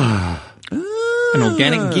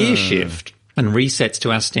organic gear shift and resets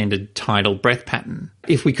to our standard tidal breath pattern.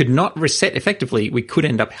 If we could not reset effectively, we could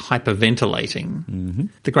end up hyperventilating.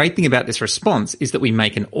 The great thing about this response is that we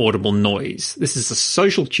make an audible noise. This is a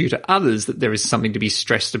social cue to others that there is something to be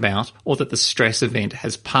stressed about or that the stress event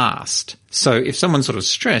has passed. So if someone's sort of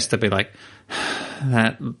stressed, they'll be like,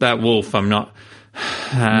 that wolf, I'm not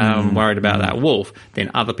worried about that wolf.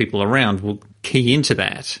 Then other people around will key into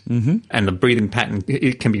that. And the breathing pattern,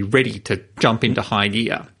 it can be ready to jump into high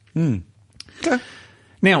gear. Okay.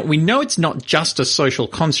 Now, we know it's not just a social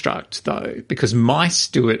construct, though, because mice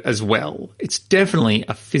do it as well. It's definitely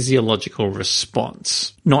a physiological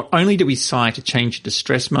response. Not only do we sigh to change into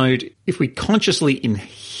stress mode, if we consciously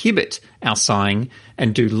inhibit our sighing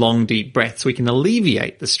and do long, deep breaths, we can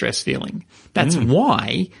alleviate the stress feeling. That's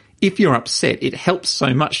why, if you're upset, it helps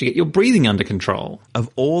so much to get your breathing under control.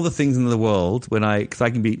 Of all the things in the world, because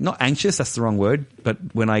I can be not anxious, that's the wrong word, but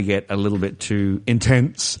when I get a little bit too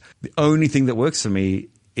intense, the only thing that works for me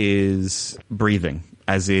is breathing,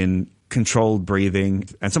 as in controlled breathing.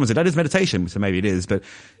 And someone said that is meditation, so maybe it is, but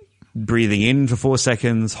breathing in for 4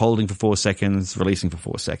 seconds, holding for 4 seconds, releasing for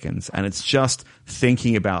 4 seconds. And it's just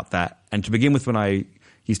thinking about that. And to begin with, when I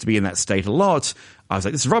used to be in that state a lot, I was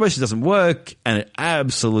like, this is rubbish, it doesn't work. And it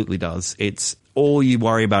absolutely does. It's all you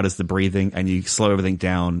worry about is the breathing, and you slow everything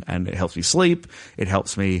down, and it helps me sleep. It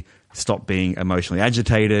helps me stop being emotionally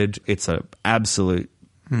agitated. It's a absolute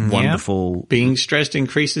wonderful. Being stressed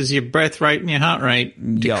increases your breath rate and your heart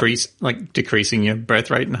rate. Decreasing your breath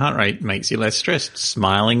rate and heart rate makes you less stressed.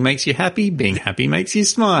 Smiling makes you happy. Being happy makes you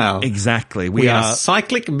smile. Exactly. We are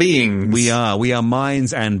cyclic beings. We are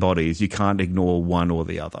minds and bodies. You can't ignore one or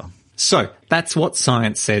the other. So that's what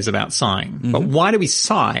science says about sighing. But why do we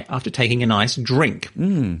sigh after taking a nice drink?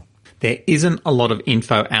 There isn't a lot of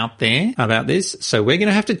info out there about this, so we're going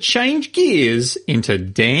to have to change gears into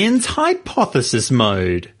Dan's hypothesis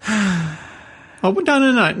mode. No,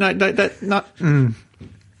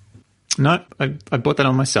 I brought that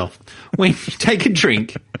on myself. When you take a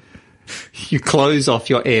drink, you close off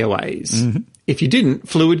your airways. If you didn't,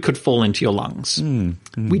 fluid could fall into your lungs.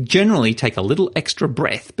 We generally take a little extra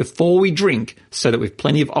breath before we drink so that we have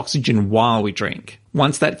plenty of oxygen while we drink.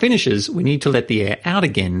 Once that finishes, we need to let the air out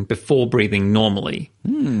again before breathing normally.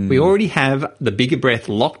 We already have the bigger breath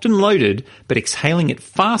locked and loaded, but exhaling it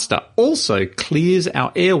faster also clears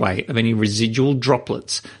our airway of any residual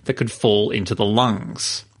droplets that could fall into the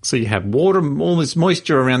lungs. So you have water, all this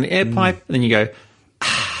moisture around the air pipe, and then you go, a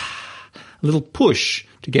little push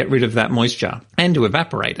to get rid of that moisture and to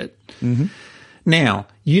evaporate it. Now,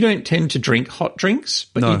 you don't tend to drink hot drinks,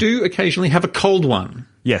 but you do occasionally have a cold one.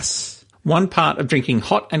 Yes. One part of drinking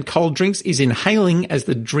hot and cold drinks is inhaling as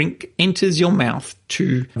the drink enters your mouth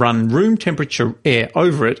to run room temperature air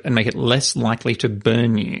over it and make it less likely to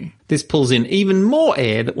burn you. This pulls in even more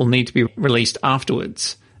air that will need to be released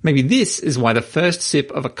afterwards. Maybe this is why the first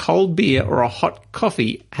sip of a cold beer or a hot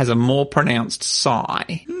coffee has a more pronounced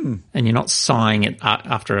sigh. And you're not sighing it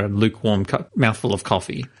after a lukewarm mouthful of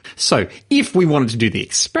coffee. So if we wanted to do the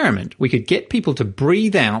experiment, we could get people to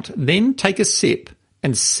breathe out, then take a sip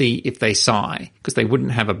and see if they sigh, because they wouldn't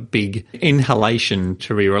have a big inhalation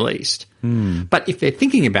to be released. But if they're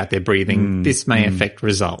thinking about their breathing, this may affect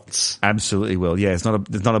results. Absolutely will. Yeah, it's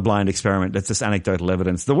not a blind experiment. That's just anecdotal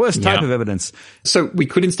evidence. The worst type of evidence. So we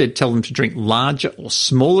could instead tell them to drink larger or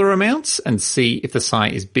smaller amounts and see if the sigh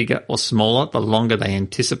is bigger or smaller the longer they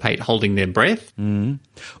anticipate holding their breath.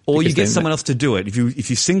 Or you get someone else to do it. If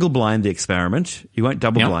you single blind the experiment, you won't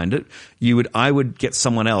double blind it. I would get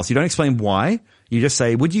someone else. You don't explain why. You just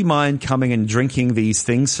say, would you mind coming and drinking these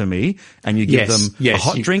things for me? And you give them a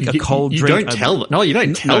hot drink, a cold drink. You don't tell them. No, you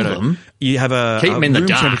don't tell them. You have a Keep them in the room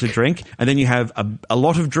dark. temperature drink, and then you have a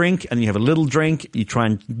lot of drink, and you have a little drink. You try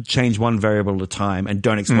and change one variable at a time and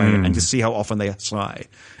don't explain it, and just see how often they sigh.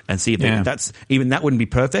 And see if that wouldn't be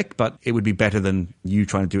perfect, but it would be better than you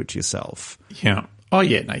trying to do it to yourself. Yeah. Oh,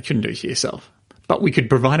 yeah, no, you couldn't do it to yourself. But we could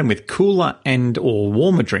provide them with cooler and or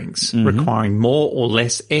warmer drinks, requiring more or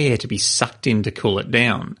less air to be sucked in to cool it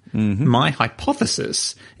down. My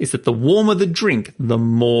hypothesis is that the warmer the drink, the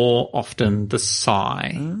more often the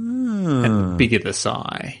sigh, and the bigger the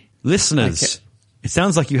sigh. Listeners, it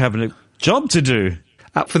sounds like you have a job to do.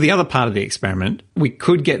 For the other part of the experiment, we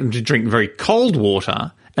could get them to drink very cold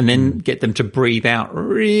water and then get them to breathe out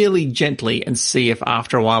really gently and see if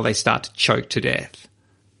after a while they start to choke to death.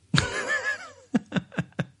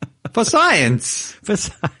 For science. For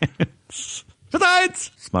science. For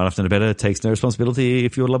science. Smart enough to know better takes no responsibility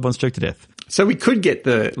if your loved ones choke to death. So we could get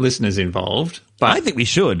the listeners involved, but I think we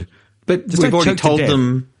should. But we've already told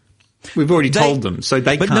them. We've already told them, so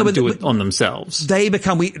they can't do it on themselves. They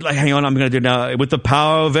become, hang on, I'm going to do it now. With the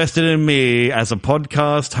power vested in me as a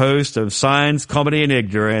podcast host of Science, Comedy and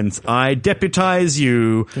Ignorance, I deputize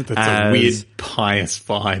you. That's a weird, pious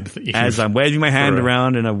vibe. As I'm waving my hand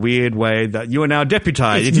around in a weird way that you are now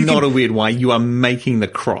deputized. It's not a weird way. You are making the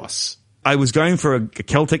cross. I was going for a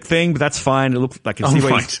Celtic thing, but that's fine. It looked like I can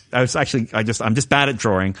see I'm just bad at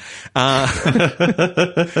drawing.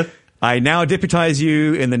 I now deputize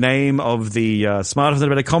you in the name of the Smarter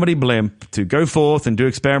Than a Better Comedy Blimp to go forth and do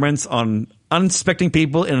experiments on unsuspecting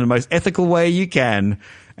people in the most ethical way you can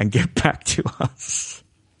and get back to us.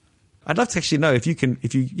 I'd love to actually know if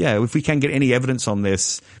we can get any evidence on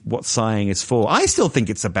this, what sighing is for. I still think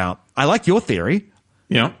it's I like your theory.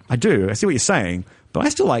 Yeah. I do. I see what you're saying, but I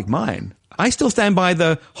still like mine. I still stand by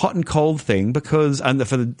the hot and cold thing because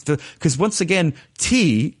once again,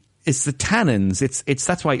 tea, it's the tannins. It's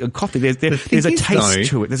that's why coffee. There's a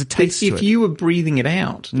taste to it. There's a taste to it. If you were breathing it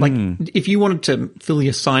out, like if you wanted to fill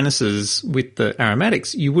your sinuses with the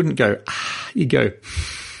aromatics, you wouldn't go. You go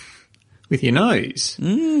with your nose.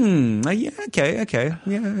 Yeah. Okay.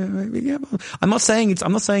 Yeah. I'm not saying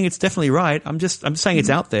it's definitely right. I'm saying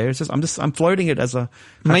it's out there. It's just I'm floating it as a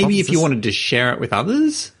hypothesis. Maybe if you wanted to share it with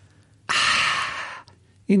others,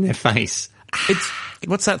 in their face.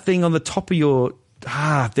 What's that thing on the top of your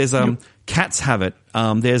there's cats have it.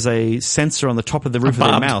 There's a sensor on the top of the roof of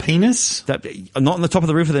their mouth. Penis? That not on the top of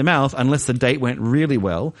the roof of their mouth unless the date went really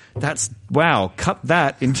well. Cut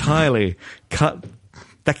that entirely.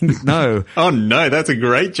 No. Oh no, that's a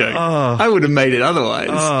great joke. I would have made it otherwise.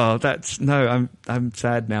 I'm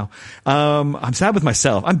sad now. I'm sad with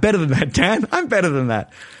myself. I'm better than that, Dan. I'm better than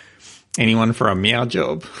that. Anyone for a meow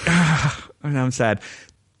job? I'm sad.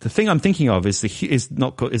 The thing I'm thinking of is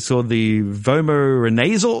called the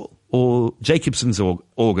vomeronasal or Jacobson's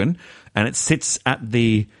organ, and it sits at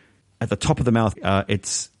the top of the mouth.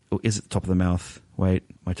 Is it the top of the mouth? Wait,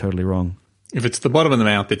 am I totally wrong? If it's the bottom of the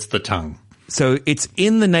mouth, it's the tongue. So it's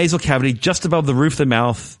in the nasal cavity, just above the roof of the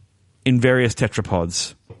mouth, in various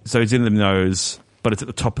tetrapods. So it's in the nose, but it's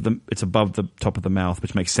it's above the top of the mouth,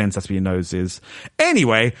 which makes sense. That's where your nose is.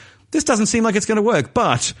 Anyway. This doesn't seem like it's going to work,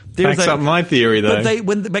 but backs up my theory, though.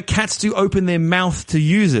 But cats do open their mouth to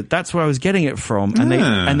use it. That's where I was getting it from,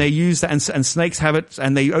 and they use that, and snakes have it,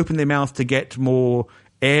 and they open their mouth to get more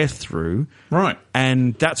air through, right?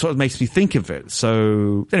 And that's what makes me think of it.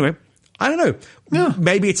 So anyway, I don't know. Yeah.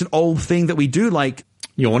 Maybe it's an old thing that we do, like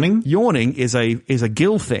yawning. Yawning is a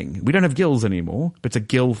gill thing. We don't have gills anymore, but it's a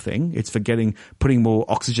gill thing. It's for putting more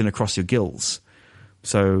oxygen across your gills.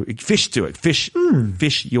 So fish do it. Fish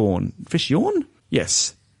yawn. Fish yawn?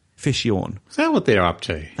 Yes. Fish yawn. Is that what they're up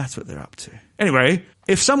to? That's what they're up to. Anyway,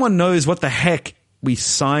 if someone knows what the heck we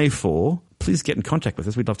sigh for, please get in contact with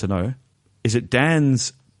us. We'd love to know. Is it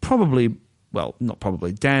Dan's Dan's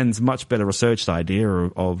much better researched idea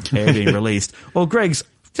of air being released, or Greg's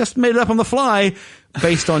just made it up on the fly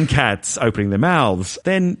based on cats opening their mouths?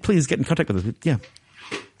 Then please get in contact with us. Yeah.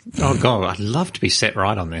 Oh, God, I'd love to be set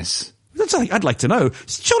right on this. That's something I'd like to know.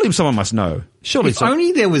 Surely someone must know. If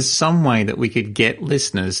only there was some way that we could get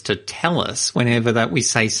listeners to tell us whenever that we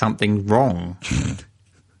say something wrong.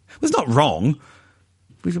 It's not wrong.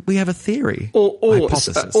 We have a theory, or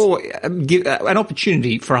hypothesis, or give an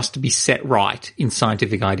opportunity for us to be set right in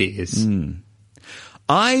scientific ideas. You're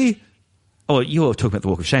talking about the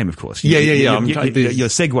Walk of Shame, of course. Yeah. You're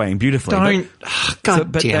segueing beautifully.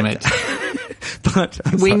 Damn it. But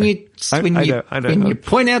when you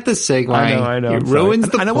point out the segue, I know, it ruins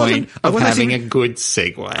the point of having a good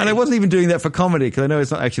segue. And I wasn't even doing that for comedy because I know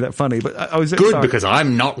it's not actually that funny. But I was good because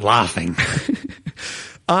I'm not laughing.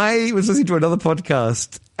 I was listening to another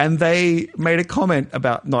podcast and they made a comment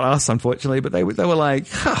about, not us unfortunately, but they were like,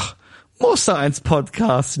 more science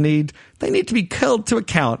podcasts need to be held to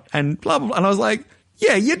account and blah blah blah. And I was like,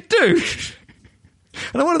 yeah, you do.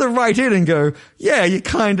 And I wanted to write in and go, yeah, you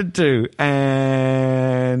kind of do.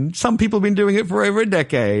 And some people have been doing it for over a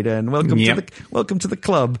decade. And welcome to the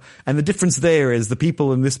club. And the difference there is the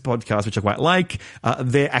people in this podcast, which I quite like,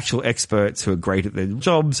 they're actual experts who are great at their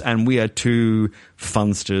jobs. And we are two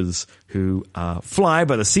funsters who fly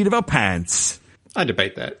by the seat of our pants. I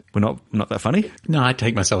debate that. We're not that funny? No, I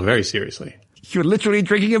take myself very seriously. You're literally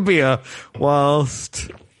drinking a beer whilst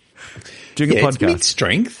doing a podcast. It's mixed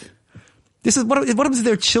strength. This is what happens if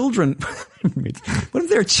there are children? What if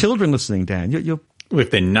there are children listening, Dan? If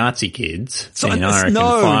they're Nazi kids, then I reckon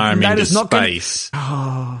fire them into space.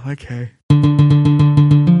 Oh, okay.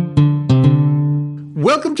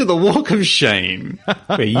 Welcome to the Walk of Shame,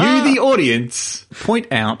 where you, the audience,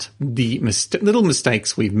 point out the little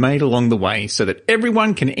mistakes we've made along the way so that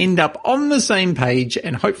everyone can end up on the same page,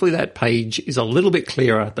 and hopefully that page is a little bit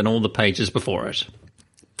clearer than all the pages before it.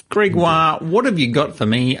 Gregoire, what have you got for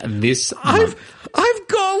me this month? I've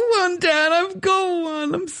got one, Dan. I've got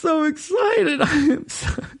one. I'm so excited. I'm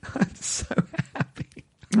so happy.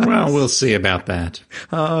 Well, we'll see about that.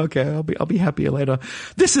 Oh, okay. I'll be happier later.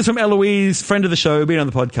 This is from Eloise, friend of the show, been on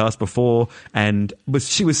the podcast before, and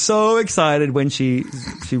she was so excited when she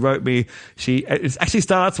wrote me. It actually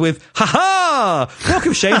starts with "Ha ha! Walk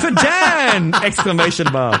of Shame for Dan!"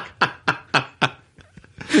 exclamation mark.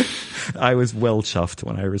 I was well chuffed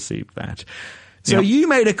when I received that. So you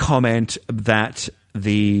made a comment that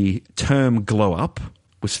the term glow up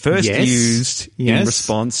was first used in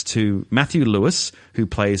response to Matthew Lewis, who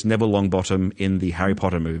plays Neville Longbottom in the Harry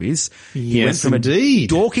Potter movies. He went from a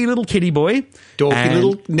dorky little kitty boy.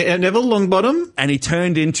 Neville Longbottom. And he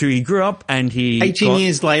grew up and 18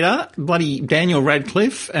 years later, bloody Daniel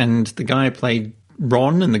Radcliffe and the guy who played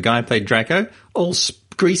Ron and the guy who played Draco, all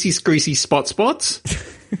greasy spots.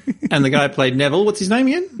 And the guy who played Neville, what's his name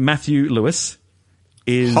again? Matthew Lewis.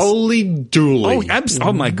 Holy dooly.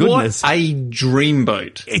 Oh my goodness. What a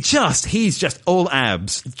dreamboat. He's just all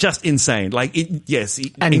abs. Just insane.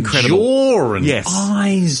 And incredible. Jaw and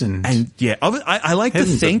eyes and yeah. I like to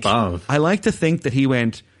think, that he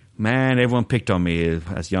went, man, everyone picked on me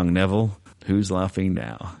as young Neville. Who's laughing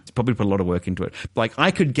now? probably put a lot of work into it. Like,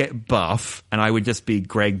 I could get buff, and I would just be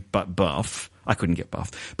Greg but buff. I couldn't get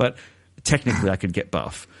buff, but technically I could get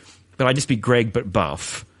buff. But I'd just be Greg but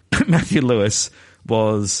buff. Matthew Lewis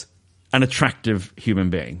was an attractive human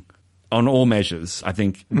being on all measures. I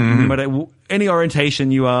think no matter any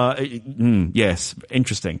orientation you are, yes,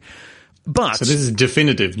 interesting. But so this is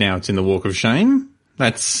definitive now. It's in the Walk of Shame.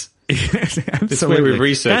 That's absolutely where we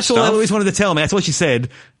research That's all stuff. Eloise wanted to tell me. That's what she said.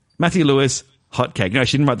 Matthew Lewis, hot cake. No,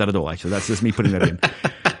 she didn't write that at all, actually. That's just me putting that in.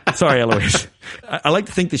 Sorry, Eloise. I like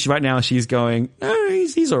to think that right now she's going, no,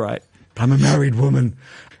 he's all right. I'm a married woman.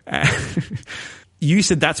 You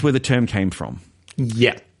said that's where the term came from.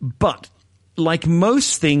 Yeah. But like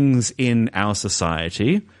most things in our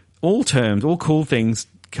society, all terms, all cool things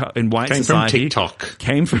in white society came from TikTok.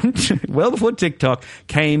 Came from, well before TikTok,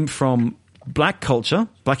 came from black culture,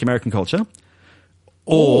 black American culture,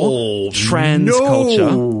 or trans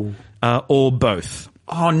culture, or both.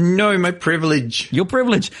 Oh no, my privilege. Your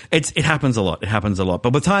privilege. It happens a lot. It happens a lot.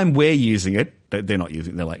 But by the time we're using it, they're not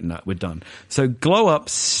using it. They're like, no, we're done. So glow up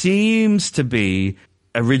seems to be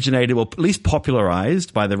originated, or at least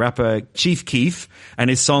popularized by the rapper Chief Keef and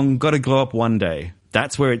his song Gotta Glow Up One Day.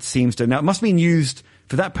 That's where it seems to. Now, it must have been used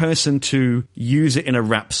for that person to use it in a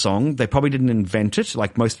rap song. They probably didn't invent it,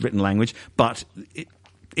 like most written language, but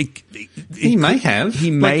he may have.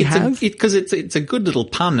 He may have. Because it's a good little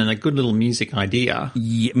pun and a good little music idea.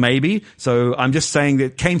 Yeah, maybe. So I'm just saying that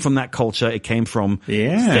it came from that culture. It came from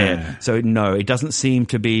there. So no, it doesn't seem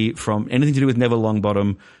to be from anything to do with Neville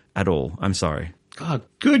Longbottom at all. I'm sorry. God,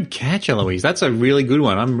 good catch, Eloise. That's a really good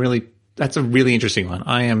one. That's a really interesting one.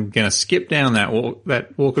 I am going to skip down that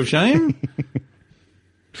walk of shame.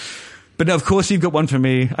 But no, of course you've got one for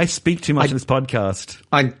me. I speak too much in this podcast.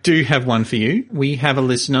 I do have one for you. We have a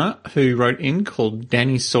listener who wrote in called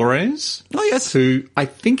Danny Soares. Oh, yes. Who I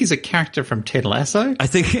think is a character from Ted Lasso. I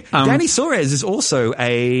think Danny Soares is also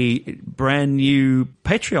a brand new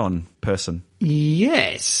Patreon person.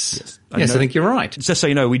 Yes. I think you're right. Just so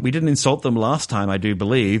you know, we didn't insult them last time, I do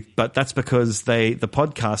believe, but that's because the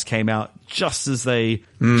podcast came out just as they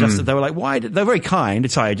were like, why? They're very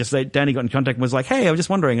kind. Sorry, Danny got in contact and was like, hey, I was just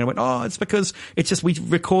wondering. And I went, oh, it's because it's just we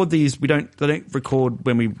record these. They don't record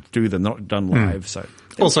when we do them. They're not done live. So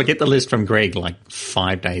also, I get the list from Greg like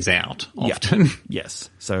 5 days out often. Yeah. Yes.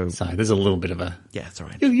 So there's a little bit of a it's all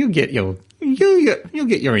right. You'll get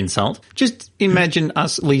your insult. Just imagine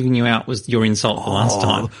us leaving you out was your insult the last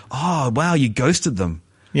time. Oh wow, you ghosted them.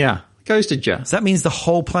 Yeah, ghosted you. So that means the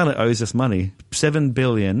whole planet owes us money. $7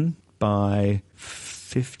 billion by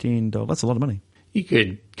 $15. That's a lot of money. You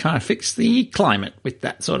could kind of fix the climate with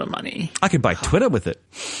that sort of money. I could buy Twitter with it.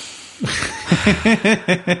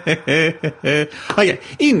 Okay,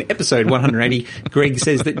 in episode 180, Greg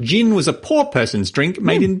says that gin was a poor person's drink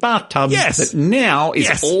made in bathtubs that now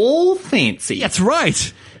is all fancy. That's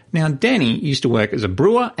right. Now, Danny used to work as a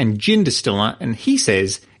brewer and gin distiller, and he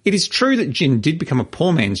says it is true that gin did become a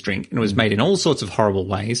poor man's drink and was made in all sorts of horrible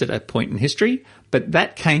ways at a point in history, but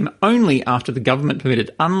that came only after the government permitted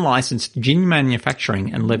unlicensed gin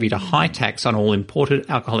manufacturing and levied a high tax on all imported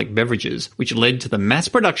alcoholic beverages, which led to the mass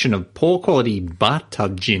production of poor-quality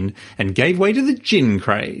bathtub gin and gave way to the gin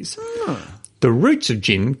craze. The roots of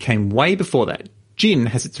gin came way before that. Gin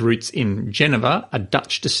has its roots in Geneva, a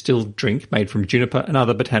Dutch distilled drink made from juniper and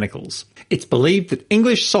other botanicals. It's believed that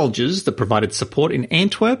English soldiers that provided support in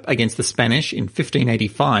Antwerp against the Spanish in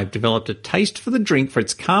 1585 developed a taste for the drink for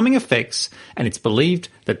its calming effects, and it's believed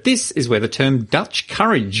that this is where the term Dutch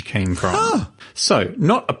courage came from. So,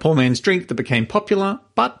 not a poor man's drink that became popular,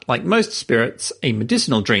 but, like most spirits, a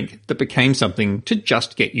medicinal drink that became something to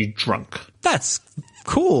just get you drunk. That's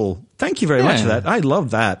cool. Thank you very much for that. I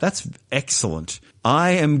love that. That's excellent.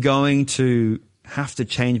 I am going to have to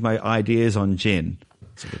change my ideas on gin.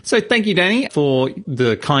 So thank you, Danny, for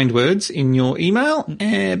the kind words in your email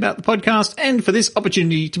about the podcast and for this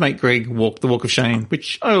opportunity to make Greg walk the walk of shame,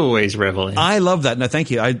 which I always revel in. I love that. No,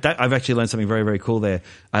 thank you. I've actually learned something very, very cool there.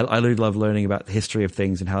 I really love learning about the history of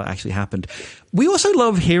things and how it actually happened. We also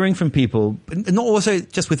love hearing from people, not also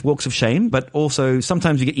just with walks of shame, but also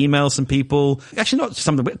sometimes we get emails from people, actually not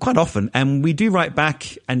something, but quite often, and we do write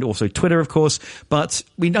back, and also Twitter, of course, but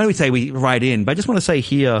we know we say we write in, but I just want to say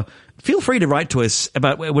here, feel free to write to us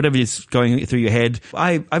about whatever is going through your head.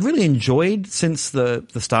 I've really enjoyed since the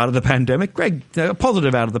start of the pandemic. Greg, a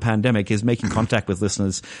positive out of the pandemic is making contact with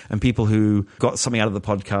listeners and people who got something out of the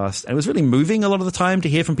podcast. And it was really moving a lot of the time to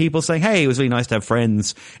hear from people saying, hey, it was really nice to have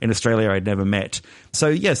friends in Australia I'd never met. So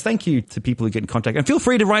yes, thank you to people who get in contact. And feel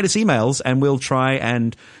free to write us emails and we'll try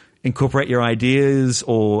and incorporate your ideas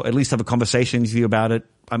or at least have a conversation with you about it.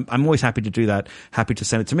 I'm always happy to do that. Happy to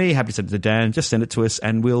send it to me, happy to send it to Dan. Just send it to us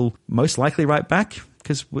and we'll most likely write back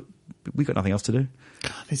because we got nothing else to do.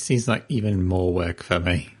 God, this seems like even more work for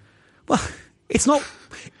me. Well, it's not.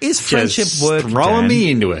 Is friendship Just work? throwing Dan?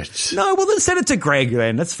 me into it. No, well then send it to Greg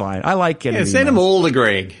then. That's fine. I like getting Yeah, send them emails. all to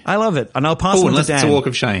Greg. I love it. And I'll pass Oh, them to unless Dan. it's a walk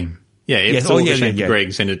of shame. Yeah, if Yes. it's a walk Oh, of shame yeah. to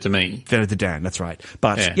Greg, send it to me. Send it to Dan. That's right.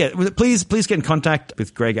 But Yeah. please get in contact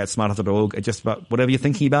with Greg at smartenough.org. Just about whatever you're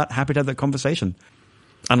thinking about. Happy to have that conversation.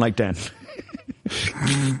 Unlike Dan.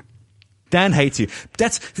 Dan hates you.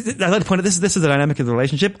 I'd like to point out, this is the dynamic of the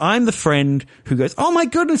relationship. I'm the friend who goes, oh my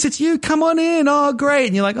goodness, it's you. Come on in. Oh, great.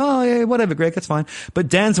 And you're like, oh yeah, whatever, Greg, that's fine. But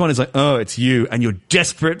Dan's one is like, oh, it's you. And you're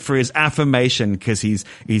desperate for his affirmation because he's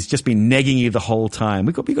just been negging you the whole time.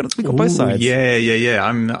 We got both sides. Yeah.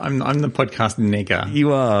 I'm the podcast negger.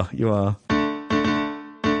 You are.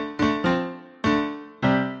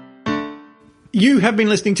 You have been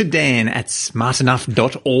listening to Dan at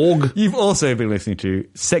smartenough.org. You've also been listening to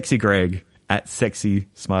Sexy Greg at sexy.org.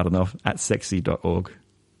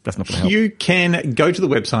 That's not going to help. You can go to the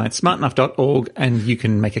website, smartenough.org, and you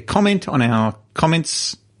can make a comment on our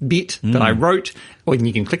comments bit that I wrote, or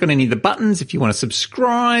you can click on any of the buttons if you want to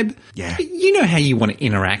subscribe. Yeah. You know how you want to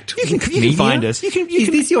interact with You can media. find us. Is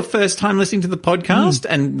this your first time listening to the podcast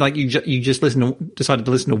and like you just decided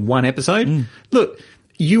to listen to one episode? Look,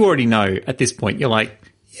 you already know at this point, you're like,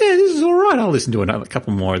 yeah, this is all right. I'll listen to a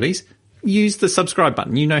couple more of these. Use the subscribe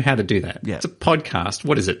button. You know how to do that. Yeah. It's a podcast.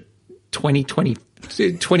 What is it?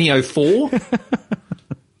 2004?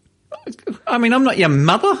 I mean, I'm not your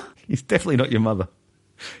mother. He's definitely not your mother.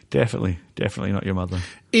 Definitely not your mother.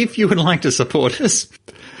 If you would like to support us,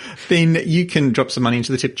 then you can drop some money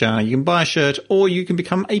into the tip jar. You can buy a shirt or you can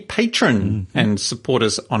become a patron and support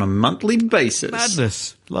us on a monthly basis.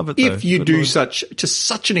 Madness. Love it, though. If you Good do Lord. to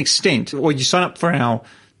such an extent, or you sign up for our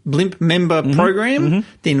Blimp member program,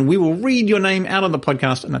 then we will read your name out on the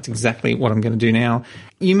podcast, and that's exactly what I'm going to do now.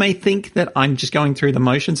 You may think that I'm just going through the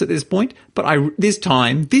motions at this point, but this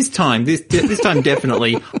time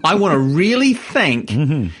definitely, I want to really thank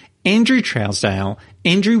Andrew Trousdale,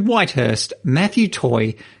 Andrew Whitehurst, Matthew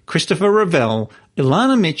Toy, Christopher Ravel,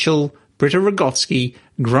 Ilana Mitchell, Britta Rogotsky,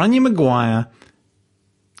 Grania Maguire,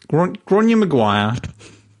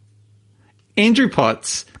 Andrew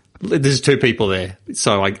Potts. There's two people there.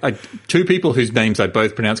 So two people whose names I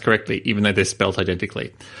both pronounce correctly, even though they're spelt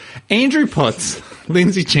identically. Andrew Potts,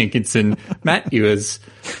 Lindsay Jenkinson, Matt Ewers,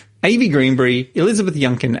 Avi Greenbury, Elizabeth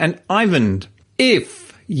Youngkin, and Ivan.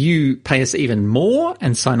 If you pay us even more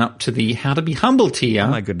and sign up to the How to Be Humble tier, Oh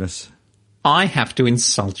my goodness. I have to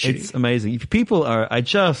insult you. It's amazing. People are,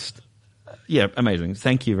 amazing.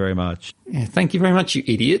 Thank you very much. Yeah, thank you very much, you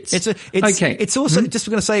idiots. Okay. It's also just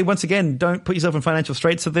going to say once again, don't put yourself in financial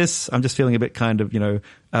straits of this. I'm just feeling a bit kind of,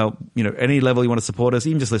 any level you want to support us,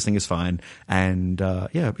 even just listening is fine. And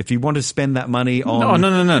if you want to spend that money on,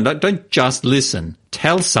 no, don't just listen.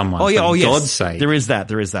 Tell someone. For God's sake. There is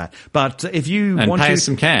that. But if you want pay to us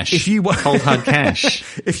some cash, if you want cold hard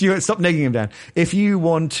cash, if you stop negging him down, if you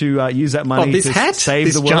want to use that money this to hat, save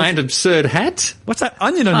this the world, giant absurd hat. what's that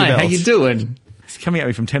onion on Hi, your belt? how you doing? It's coming at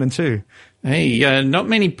me from 10 and 2. Hey, not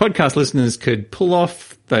many podcast listeners could pull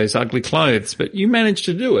off those ugly clothes, but you managed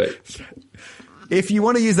to do it. If you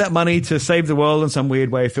want to use that money to save the world in some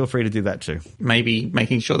weird way, feel free to do that too. Maybe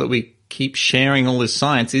making sure that we keep sharing all this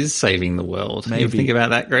science is saving the world. Maybe. You ever think about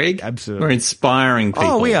that, Greg? Absolutely. We're inspiring people.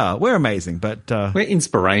 Oh, we are. We're amazing, but We're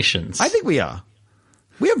inspirations. I think we are.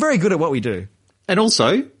 We are very good at what we do. And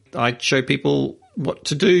also, I show people what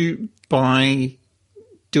to do by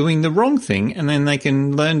doing the wrong thing, and then they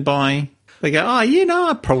can learn by... They go,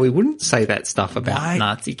 I probably wouldn't say that stuff about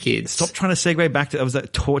Nazi kids. Stop trying to segue back to... That was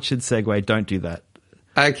that tortured segue. Don't do that.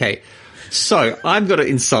 Okay, so I've got to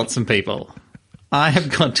insult some people. I have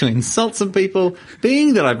got to insult some people,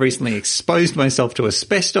 being that I've recently exposed myself to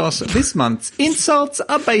asbestos. This month's insults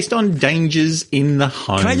are based on dangers in the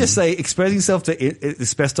home. Can I just say, exposing yourself to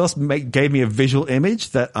asbestos gave me a visual image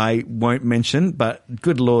that I won't mention, but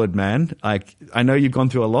good Lord, man. I know you've gone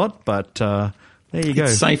through a lot, but there you go.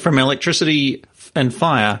 It's safe from electricity and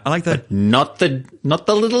fire. I like that. But not the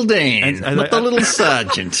little Dan, not the little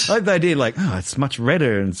sergeant. I like the idea, it's much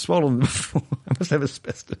redder and swollen before. I must have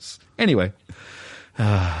asbestos. Anyway.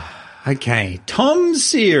 Okay, Tom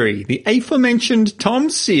Seary, the aforementioned Tom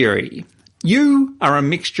Seary. You are a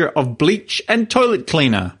mixture of bleach and toilet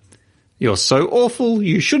cleaner. You're so awful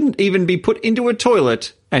you shouldn't even be put into a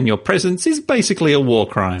toilet, and your presence is basically a war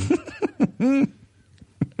crime.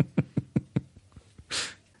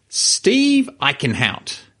 Steve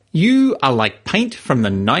Eichenhout, you are like paint from the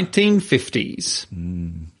 1950s.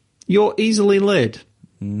 You're easily led.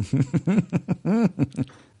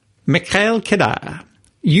 Mikhail Kedar,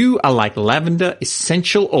 you are like lavender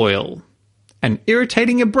essential oil, an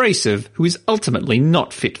irritating abrasive who is ultimately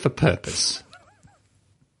not fit for purpose.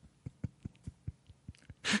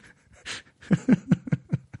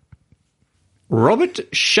 Robert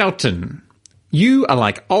Shelton, you are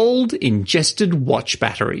like old ingested watch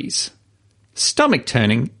batteries, stomach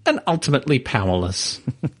turning and ultimately powerless.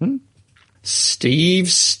 Steve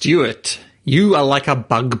Stewart, you are like a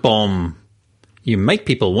bug bomb. You make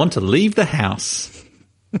people want to leave the house.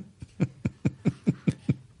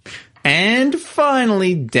 And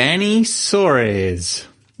finally, Danny Soares.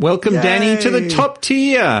 Welcome, Yay. Danny, to the top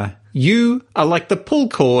tier. You are like the pull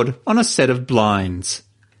cord on a set of blinds.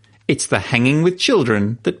 It's the hanging with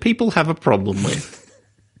children that people have a problem with.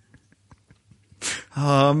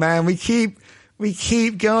 Oh man, we keep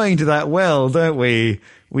going to that well, don't we?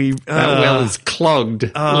 That well is clogged.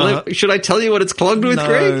 Should I tell you what it's clogged with,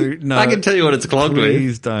 Greg? No, I can tell you what it's clogged with.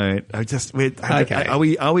 Please don't.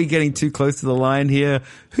 Okay. Are we getting too close to the line here?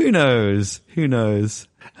 Who knows?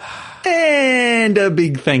 And a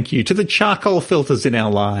big thank you to the charcoal filters in our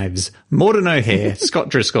lives. Morden O'Hare, Scott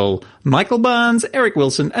Driscoll, Michael Barnes, Eric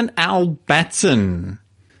Wilson, and Al Batson.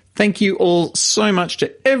 Thank you all so much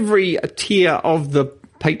to every tier of the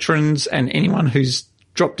patrons and anyone who's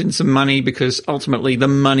dropped in some money, because ultimately the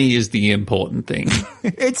money is the important thing.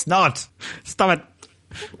 It's not. Stop it.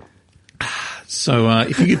 So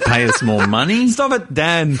if you could pay us more money. Stop it,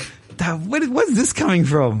 Dan. Where's this coming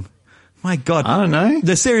from? My God. I don't know.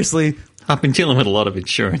 No, seriously. I've been dealing with a lot of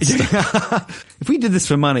insurance stuff. If we did this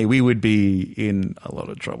for money, we would be in a lot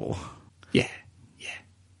of trouble. Yeah.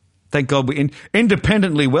 Thank God we're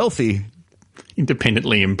independently wealthy.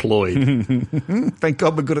 Independently employed. Thank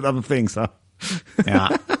God we're good at other things, huh?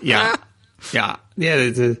 Yeah.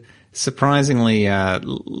 There's a surprisingly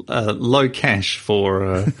low cash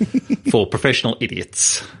for professional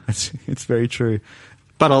idiots. It's very true.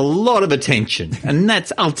 But a lot of attention, and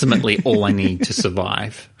that's ultimately all I need to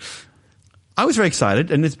survive. I was very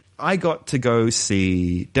excited, and I got to go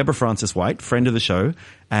see Deborah Frances-White, friend of the show,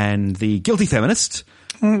 and the Guilty Feminist.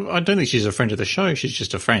 I don't think she's a friend of the show. She's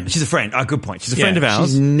just a friend. She's a friend. Oh, good point. She's a friend of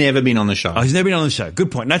ours. She's never been on the show. Oh, she's never been on the show.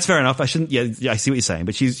 Good point. That's fair enough. I shouldn't. Yeah, I see what you're saying.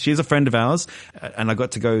 But she's a friend of ours, and I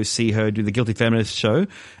got to go see her do the Guilty Feminist show,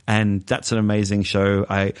 and that's an amazing show.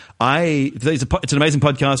 It's an amazing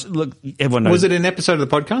podcast. Look, everyone knows. Was it an episode of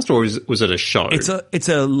the podcast, or was it a show? It's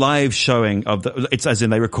a live showing of the. It's as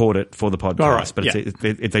in they record it for the podcast, all right, but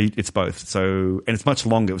it's both. So, and it's much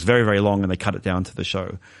longer. It was very, very long, and they cut it down to the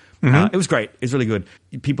show. It was great. It's really good.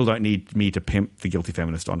 People don't need me to pimp the Guilty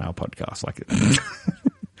Feminist on our podcast. Like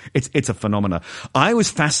it's a phenomena. I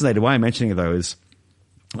was fascinated. Why I'm mentioning it though is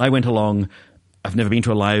I went along. I've never been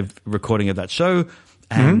to a live recording of that show,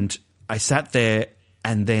 and I sat there,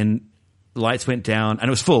 and then lights went down, and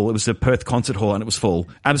it was full. It was the Perth Concert Hall, and it was full,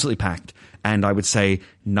 absolutely packed. And I would say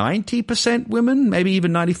 90% women, maybe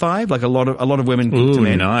even 95%, like a lot of women to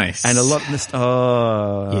men. Nice. And a lot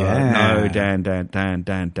no, Dan,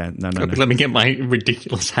 no. Let me get my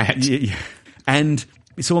ridiculous hat. Yeah. And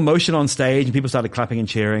we saw emotion on stage, and people started clapping and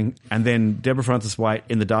cheering. And then Deborah Frances-White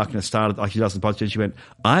in the darkness started, like she does in the podcast, she went,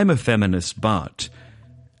 "I'm a feminist, but,"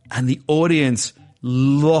 and the audience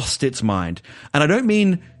lost its mind. And I don't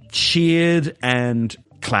mean cheered and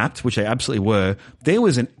clapped, which they absolutely were. There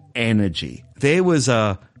was an energy. There was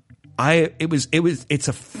it's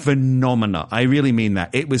a phenomena. I really mean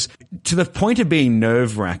that. It was to the point of being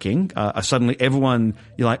nerve-wracking. Suddenly everyone,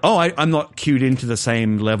 you're like, oh, I'm not cued into the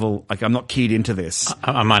same level. Like, I'm not keyed into this.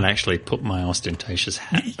 I might actually put my ostentatious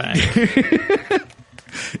hat back.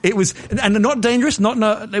 It was, and not dangerous,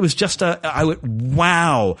 it was just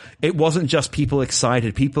wow. It wasn't just people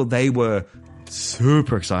excited. They were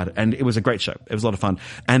super excited, and it was a great show. It was a lot of fun.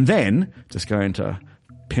 And then, just going to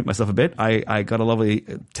pimp myself a bit, I got a lovely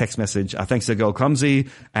text message, thanks to Girl Clumsy,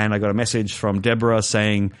 and I got a message from Deborah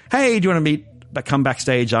saying, hey, do you want to come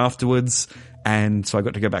backstage afterwards? And so I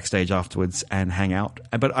got to go backstage afterwards and hang out.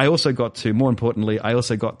 But I also got to, more importantly,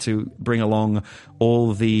 bring along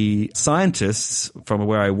all the scientists from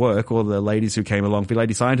where I work, all the ladies who came along, the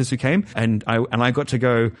lady scientists who came, and I got to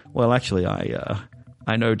go, well, actually,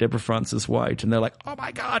 I know Deborah Frances-White, and they're like, oh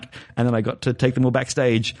my God. And then I got to take them all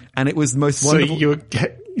backstage, and it was the most wonderful.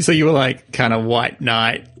 So you were like kind of white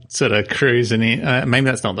knight sort of cruising in. Maybe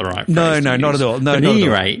that's not the right phrase. No, not at all. No, at not any at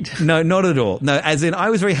all. rate. No, not at all. No, as in, I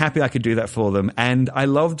was very happy I could do that for them, and I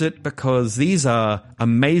loved it because these are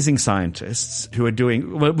amazing scientists who are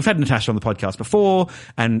doing. Well, we've had Natasha on the podcast before,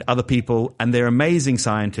 and other people, and they're amazing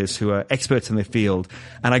scientists who are experts in their field.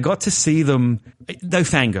 And I got to see them. They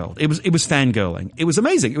fangirled. It was fangirling. It was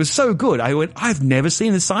amazing. It was so good. I went, I've never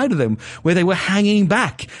seen this side of them where they were hanging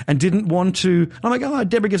back and didn't want to. I'm like, oh,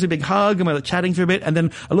 Deborah gives me a big hug, and we're like chatting for a bit, and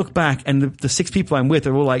then I look back, and the 6 people I'm with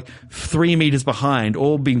are all like 3 meters behind,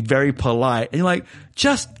 all being very polite, and you're like,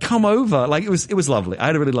 just come over. Like, it was lovely. I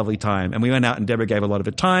had a really lovely time, and we went out, and Deborah gave a lot of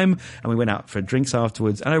her time, and we went out for drinks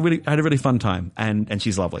afterwards, and I had a really fun time, and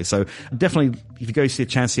she's lovely. So definitely, if you go see a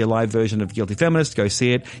chance to see a live version of Guilty Feminist, go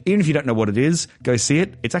see it. Even if you don't know what it is, go see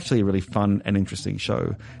it. It's actually a really fun and interesting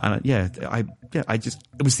show. And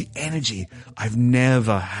it was the energy. I've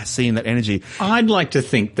never seen that energy. I'd like to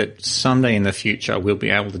think that someday in the future we'll be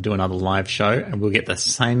able to do another live show and we'll get the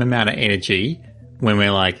same amount of energy when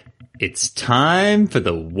we're like, it's time for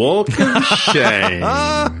the walk of shame.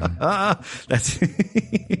 That's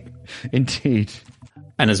indeed.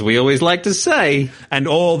 And as we always like to say, and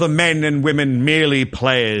all the men and women merely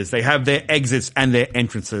players. They have their exits and their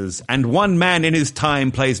entrances. And one man in his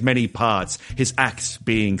time plays many parts, his acts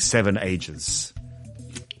being 7 ages.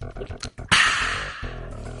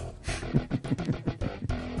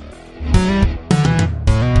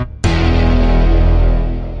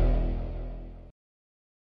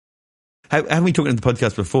 Haven't we talked in the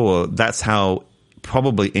podcast before? That's how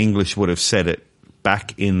probably English would have said it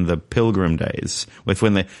back in the Pilgrim days, with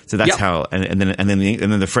when they. So that's how, and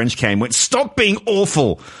then the French came, went, stop being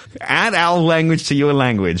awful, add our language to your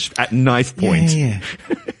language at knife point. Yeah.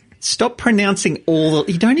 Stop pronouncing all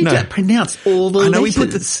the. You don't need to pronounce all the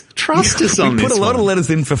letters. Trust us on this. We put a lot of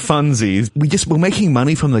letters in for funsies. We're making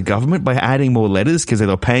money from the government by adding more letters because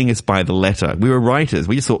they're paying us by the letter. We were writers.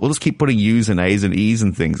 We just thought, we'll just keep putting U's and A's and E's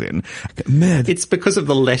and things in. Man, it's because of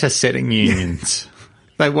the letter setting unions.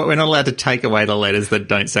 We're not allowed to take away the letters that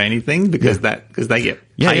don't say anything because they get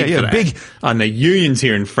paid for that. Big, on the unions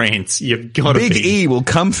here in France, you've got to be. Big E will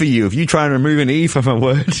come for you if you try and remove an E from a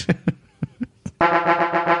word.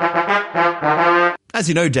 As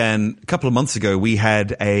you know, Dan, a couple of months ago, we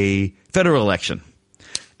had a federal election.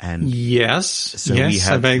 And I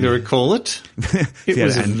vaguely recall it. It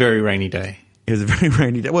was a very rainy day. It was a very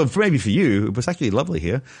rainy day. Well, maybe for you, it was actually lovely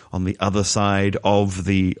here on the other side of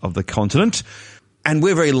the continent. And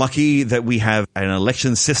we're very lucky that we have an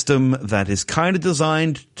election system that is kind of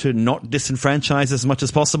designed to not disenfranchise as much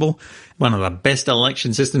as possible. One of the best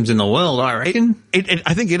election systems in the world, I reckon.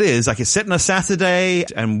 I think it is. Like, it's set on a Saturday,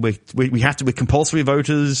 and we have to, with compulsory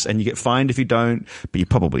voters, and you get fined if you don't. But you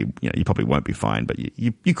probably won't be fined, but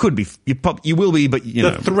you could be. You will be, but you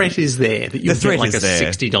know. The threat is there that you'll get like a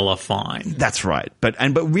 $60 fine. That's right. But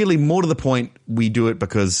really, more to the point, we do it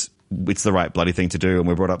because it's the right bloody thing to do, and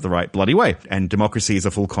we're brought up the right bloody way. And democracy is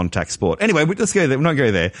a full contact sport. Anyway, let's go there. We're not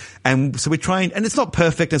going there. And so we're trying, and it's not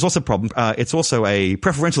perfect. There's also a problem. It's also a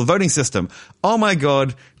preferential voting system. Oh my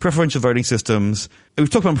God, preferential voting systems. We've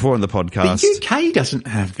talked about it before on the podcast. The UK doesn't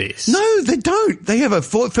have this. No, they don't. They have a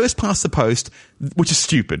first past the post, which is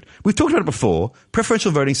stupid. We've talked about it before.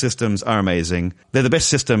 Preferential voting systems are amazing. They're the best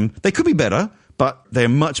system. They could be better, but they're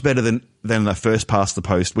much better than the first past the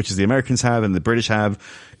post, which is the Americans have and the British have.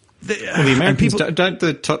 The Americans, don't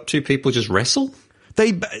the top 2 people just wrestle?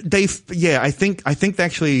 I think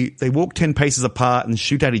they walk 10 paces apart and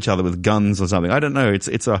shoot at each other with guns or something. I don't know.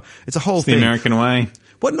 It's a whole thing. The American way.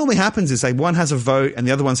 What normally happens is one has a vote and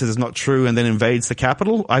the other one says it's not true and then invades the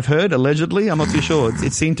Capitol. I've heard, allegedly. I'm not too sure.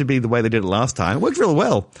 It seemed to be the way they did it last time. It worked real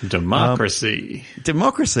well. Democracy.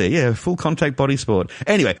 Yeah. Full contact body sport.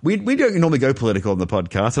 Anyway, we don't normally go political on the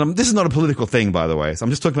podcast. And this is not a political thing, by the way. So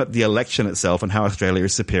I'm just talking about the election itself and how Australia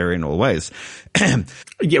is superior in all ways.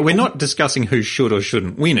 We're not discussing who should or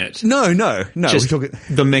shouldn't win it. No. Just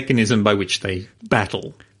the mechanism by which they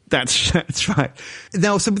battle. That's right.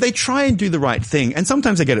 Now, so they try and do the right thing, and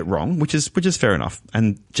sometimes they get it wrong, which is fair enough.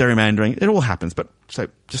 And gerrymandering, it all happens. But so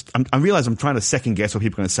I realize I'm trying to second guess what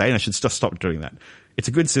people are going to say, and I should just stop doing that. It's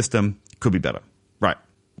a good system, could be better, right?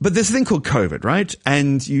 But there's a thing called COVID, right?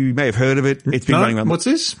 And you may have heard of it. It's been running around. What's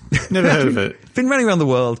this? Never heard of it. It's been running around the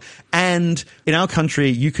world, and in our country,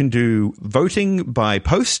 you can do voting by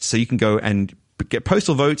post, so you can go and get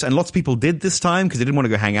postal votes, and lots of people did this time because they didn't want to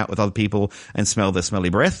go hang out with other people and smell their smelly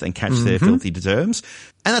breath and catch their filthy germs.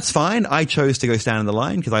 And that's fine. I chose to go stand in the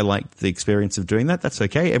line because I liked the experience of doing that. That's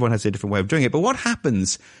okay. Everyone has a different way of doing it. But what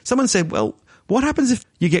happens? Someone said, well, what happens if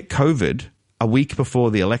you get COVID a week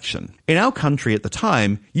before the election. In our country at the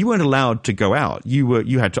time, you weren't allowed to go out.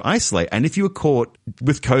 You had to isolate. And if you were caught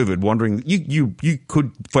with COVID wandering, you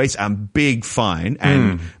could face a big fine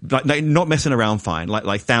and like not messing around fine,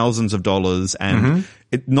 like thousands of dollars and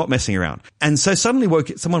not messing around. And so suddenly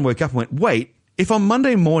someone woke up and went, wait, if on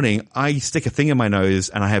Monday morning I stick a thing in my nose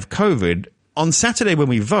and I have COVID, on Saturday when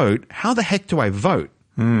we vote, how the heck do I vote?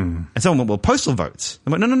 And someone went, well, postal votes.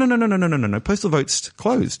 I'm like, no. Postal votes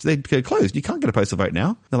closed. They're closed. You can't get a postal vote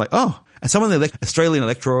now. They're like, oh. And someone in the Australian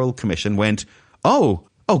Electoral Commission went, oh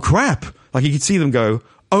crap. Like you could see them go,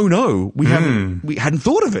 oh no, we hadn't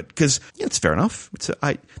thought of it. Because it's fair enough.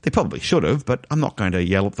 They probably should have, but I'm not going to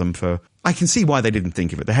yell at them I can see why they didn't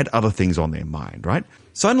think of it. They had other things on their mind, right?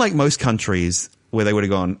 So unlike most countries where they would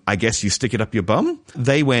have gone, I guess you stick it up your bum,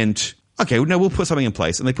 they went, okay, no, we'll put something in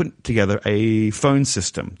place. And they put together a phone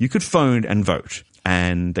system. You could phone and vote.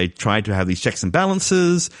 And they tried to have these checks and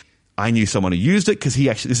balances. I knew someone who used it because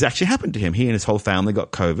this actually happened to him. He and his whole family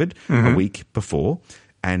got COVID a week before.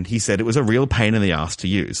 And he said it was a real pain in the ass to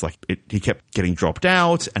use. Like he kept getting dropped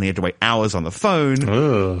out and he had to wait hours on the phone.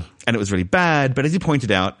 And it was really bad. But as he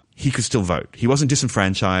pointed out, he could still vote. He wasn't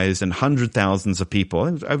disenfranchised, and thousands of people,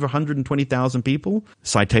 over 120,000 people,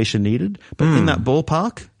 citation needed. But in that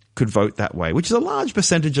ballpark, could vote that way, which is a large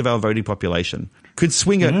percentage of our voting population. Could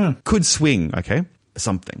swing, okay,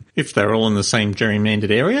 something. If they're all in the same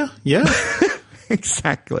gerrymandered area, yeah.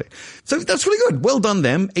 Exactly. So that's really good. Well done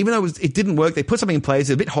them. Even though it didn't work, they put something in place,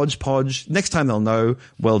 a bit hodgepodge. Next time they'll know,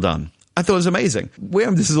 well done. I thought it was amazing.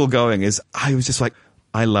 Where this is all going is I was just like,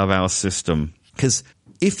 I love our system. Because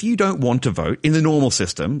if you don't want to vote in the normal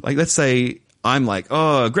system, like let's say I'm like,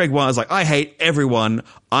 oh, Greg Wire's like, I hate everyone.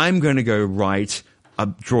 I'm going to go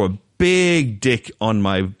draw a big dick on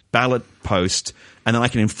my ballot post and then I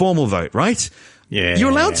can informal vote, right? Yeah. You're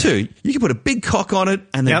allowed to. You can put a big cock on it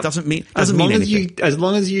and it doesn't mean anything. As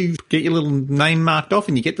long as you get your little name marked off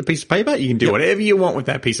and you get the piece of paper, you can do whatever you want with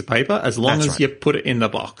that piece of paper as long as you put it in the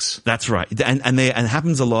box. That's right. And it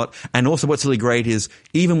happens a lot. And also what's really great is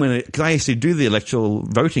even because I used to do the electoral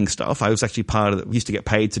voting stuff, I was actually used to get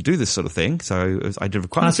paid to do this sort of thing. So I did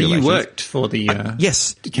quite a few elections. So you worked for the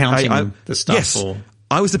counting the stuff? Yes.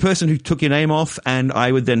 I was the person who took your name off and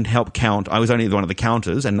I would then help count. I was only one of the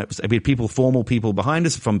counters and we had formal people behind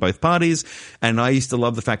us from both parties. And I used to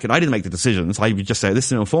love the fact that I didn't make the decisions. I would just say, this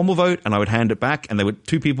is an informal vote and I would hand it back and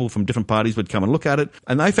two people from different parties would come and look at it.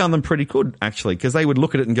 And I found them pretty good actually because they would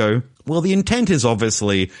look at it and go, well, the intent is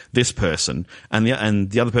obviously this person. And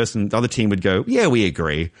the other team would go, yeah, we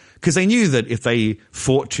agree. Because they knew that if they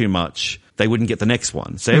fought too much, they wouldn't get the next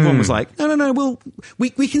one. So everyone was like, no, well, we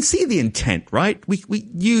can see the intent, right?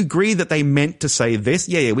 You agree that they meant to say this?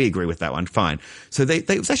 Yeah, we agree with that one. Fine. So it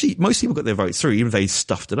was actually, most people got their votes through, even if they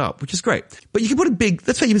stuffed it up, which is great. But you can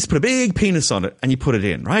let's say you just put a big penis on it and you put it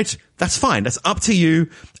in, right? That's fine. That's up to you.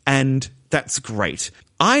 And that's great.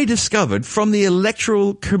 I discovered from the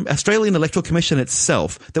Australian Electoral Commission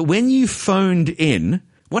itself that when you phoned in,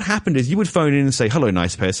 what happened is you would phone in and say, hello,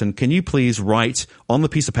 nice person, can you please write on the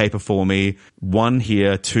piece of paper for me 1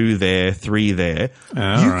 here, 2 there, 3 there.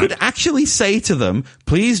 You could actually say to them,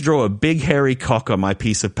 please draw a big hairy cock on my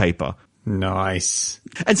piece of paper. Nice.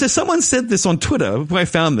 And so someone said this on Twitter when I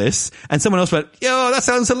found this, and someone else went, yo, that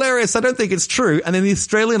sounds hilarious. I don't think it's true. And then the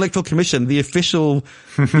Australian Electoral Commission, the official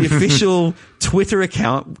Twitter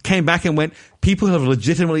account came back and went, people have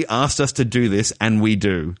legitimately asked us to do this, and we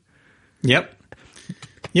do.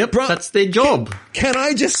 Yep, that's their job. Can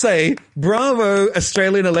I just say, bravo,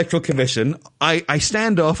 Australian Electoral Commission. I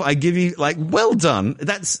stand off. I give you, well done.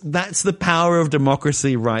 That's the power of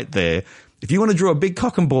democracy right there. If you want to draw a big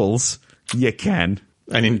cock and balls, you can.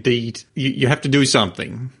 And indeed, you have to do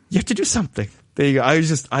something. You have to do something. There you go. I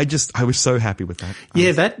was so happy with that.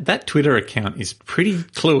 Yeah, that Twitter account is pretty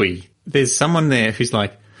cluey. There's someone there who's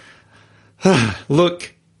like,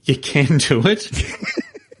 look, you can do it.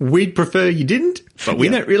 We'd prefer you didn't, but we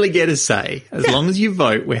don't really get a say. As long as you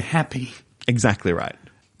vote, we're happy. Exactly right.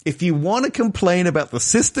 If you want to complain about the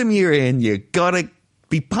system you're in, you got to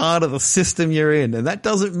be part of the system you're in. And that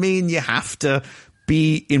doesn't mean you have to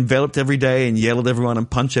be enveloped every day and yell at everyone and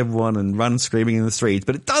punch everyone and run screaming in the streets.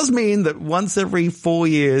 But it does mean that once every 4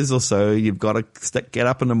 years or so, you've got to get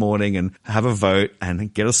up in the morning and have a vote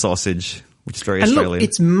and get a sausage, which is very Australian. Look,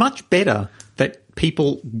 it's much better that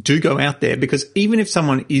people do go out there because even if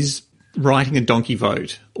someone is writing a donkey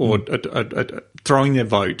vote or throwing their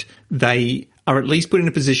vote, they are at least put in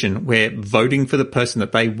a position where voting for the person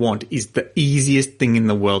that they want is the easiest thing in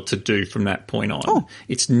the world to do from that point on.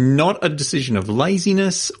 It's not a decision of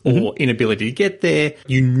laziness or inability to get there.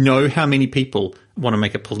 You know how many people want to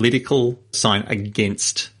make a political sign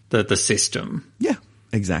against the system. Yeah,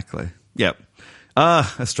 exactly. Yep.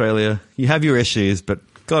 Australia, you have your issues, but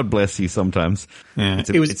God bless you sometimes. Yeah.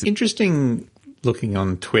 It was interesting looking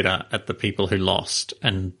on Twitter at the people who lost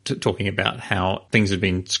and talking about how things had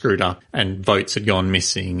been screwed up and votes had gone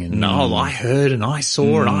missing and, I heard and I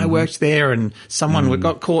saw and I worked there and someone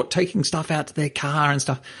got caught taking stuff out to their car and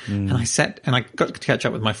stuff. And I sat and I got to catch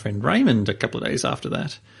up with my friend Raymond a couple of days after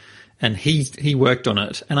that, and he worked on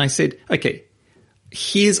it. And I said, okay,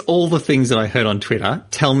 here's all the things that I heard on Twitter.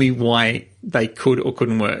 Tell me why they could or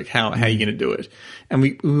couldn't work. How are you going to do it? And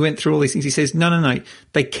we went through all these things. He says, no.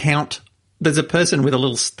 They count. There's a person with a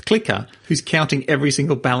little clicker who's counting every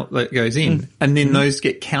single ballot that goes in, and then those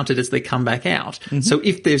get counted as they come back out. So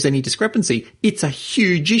if there's any discrepancy, it's a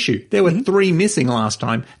huge issue. There were 3 missing last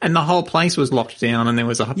time, and the whole place was locked down, and there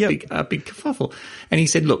was a big kerfuffle. And he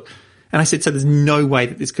said, look, and I said, so there's no way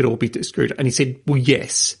that this could all be screwed. And he said, well,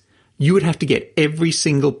 yes, you would have to get every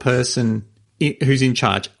single person who's in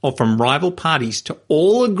charge or from rival parties to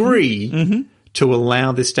all agree to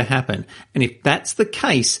allow this to happen. And if that's the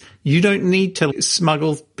case, you don't need to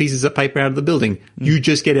smuggle pieces of paper out of the building. You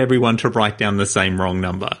just get everyone to write down the same wrong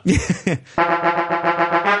number.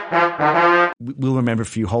 We'll remember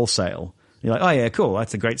for you wholesale. You're like, oh yeah, cool.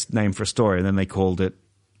 That's a great name for a story. And then they called it,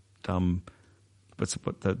 the Arnold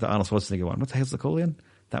Schwarzenegger one. What the hell's it called again?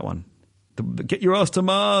 That one. Get your ass to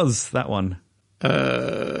Mars. That one.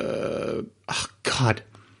 Oh God.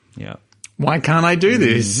 Yeah. Why can't I do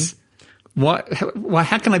this? Why?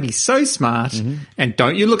 How can I be so smart? And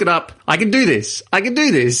don't you look it up? I can do this.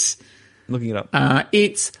 Looking it up.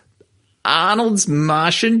 It's Arnold's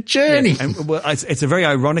Martian Journey. Yeah. And, well, it's a very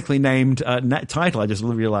ironically named title. I just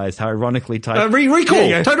realized how ironically titled.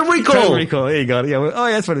 Recall. Total Recall. Total Recall. There you go. Yeah. Well,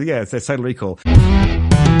 that's what it is. Yeah, it's Total Recall.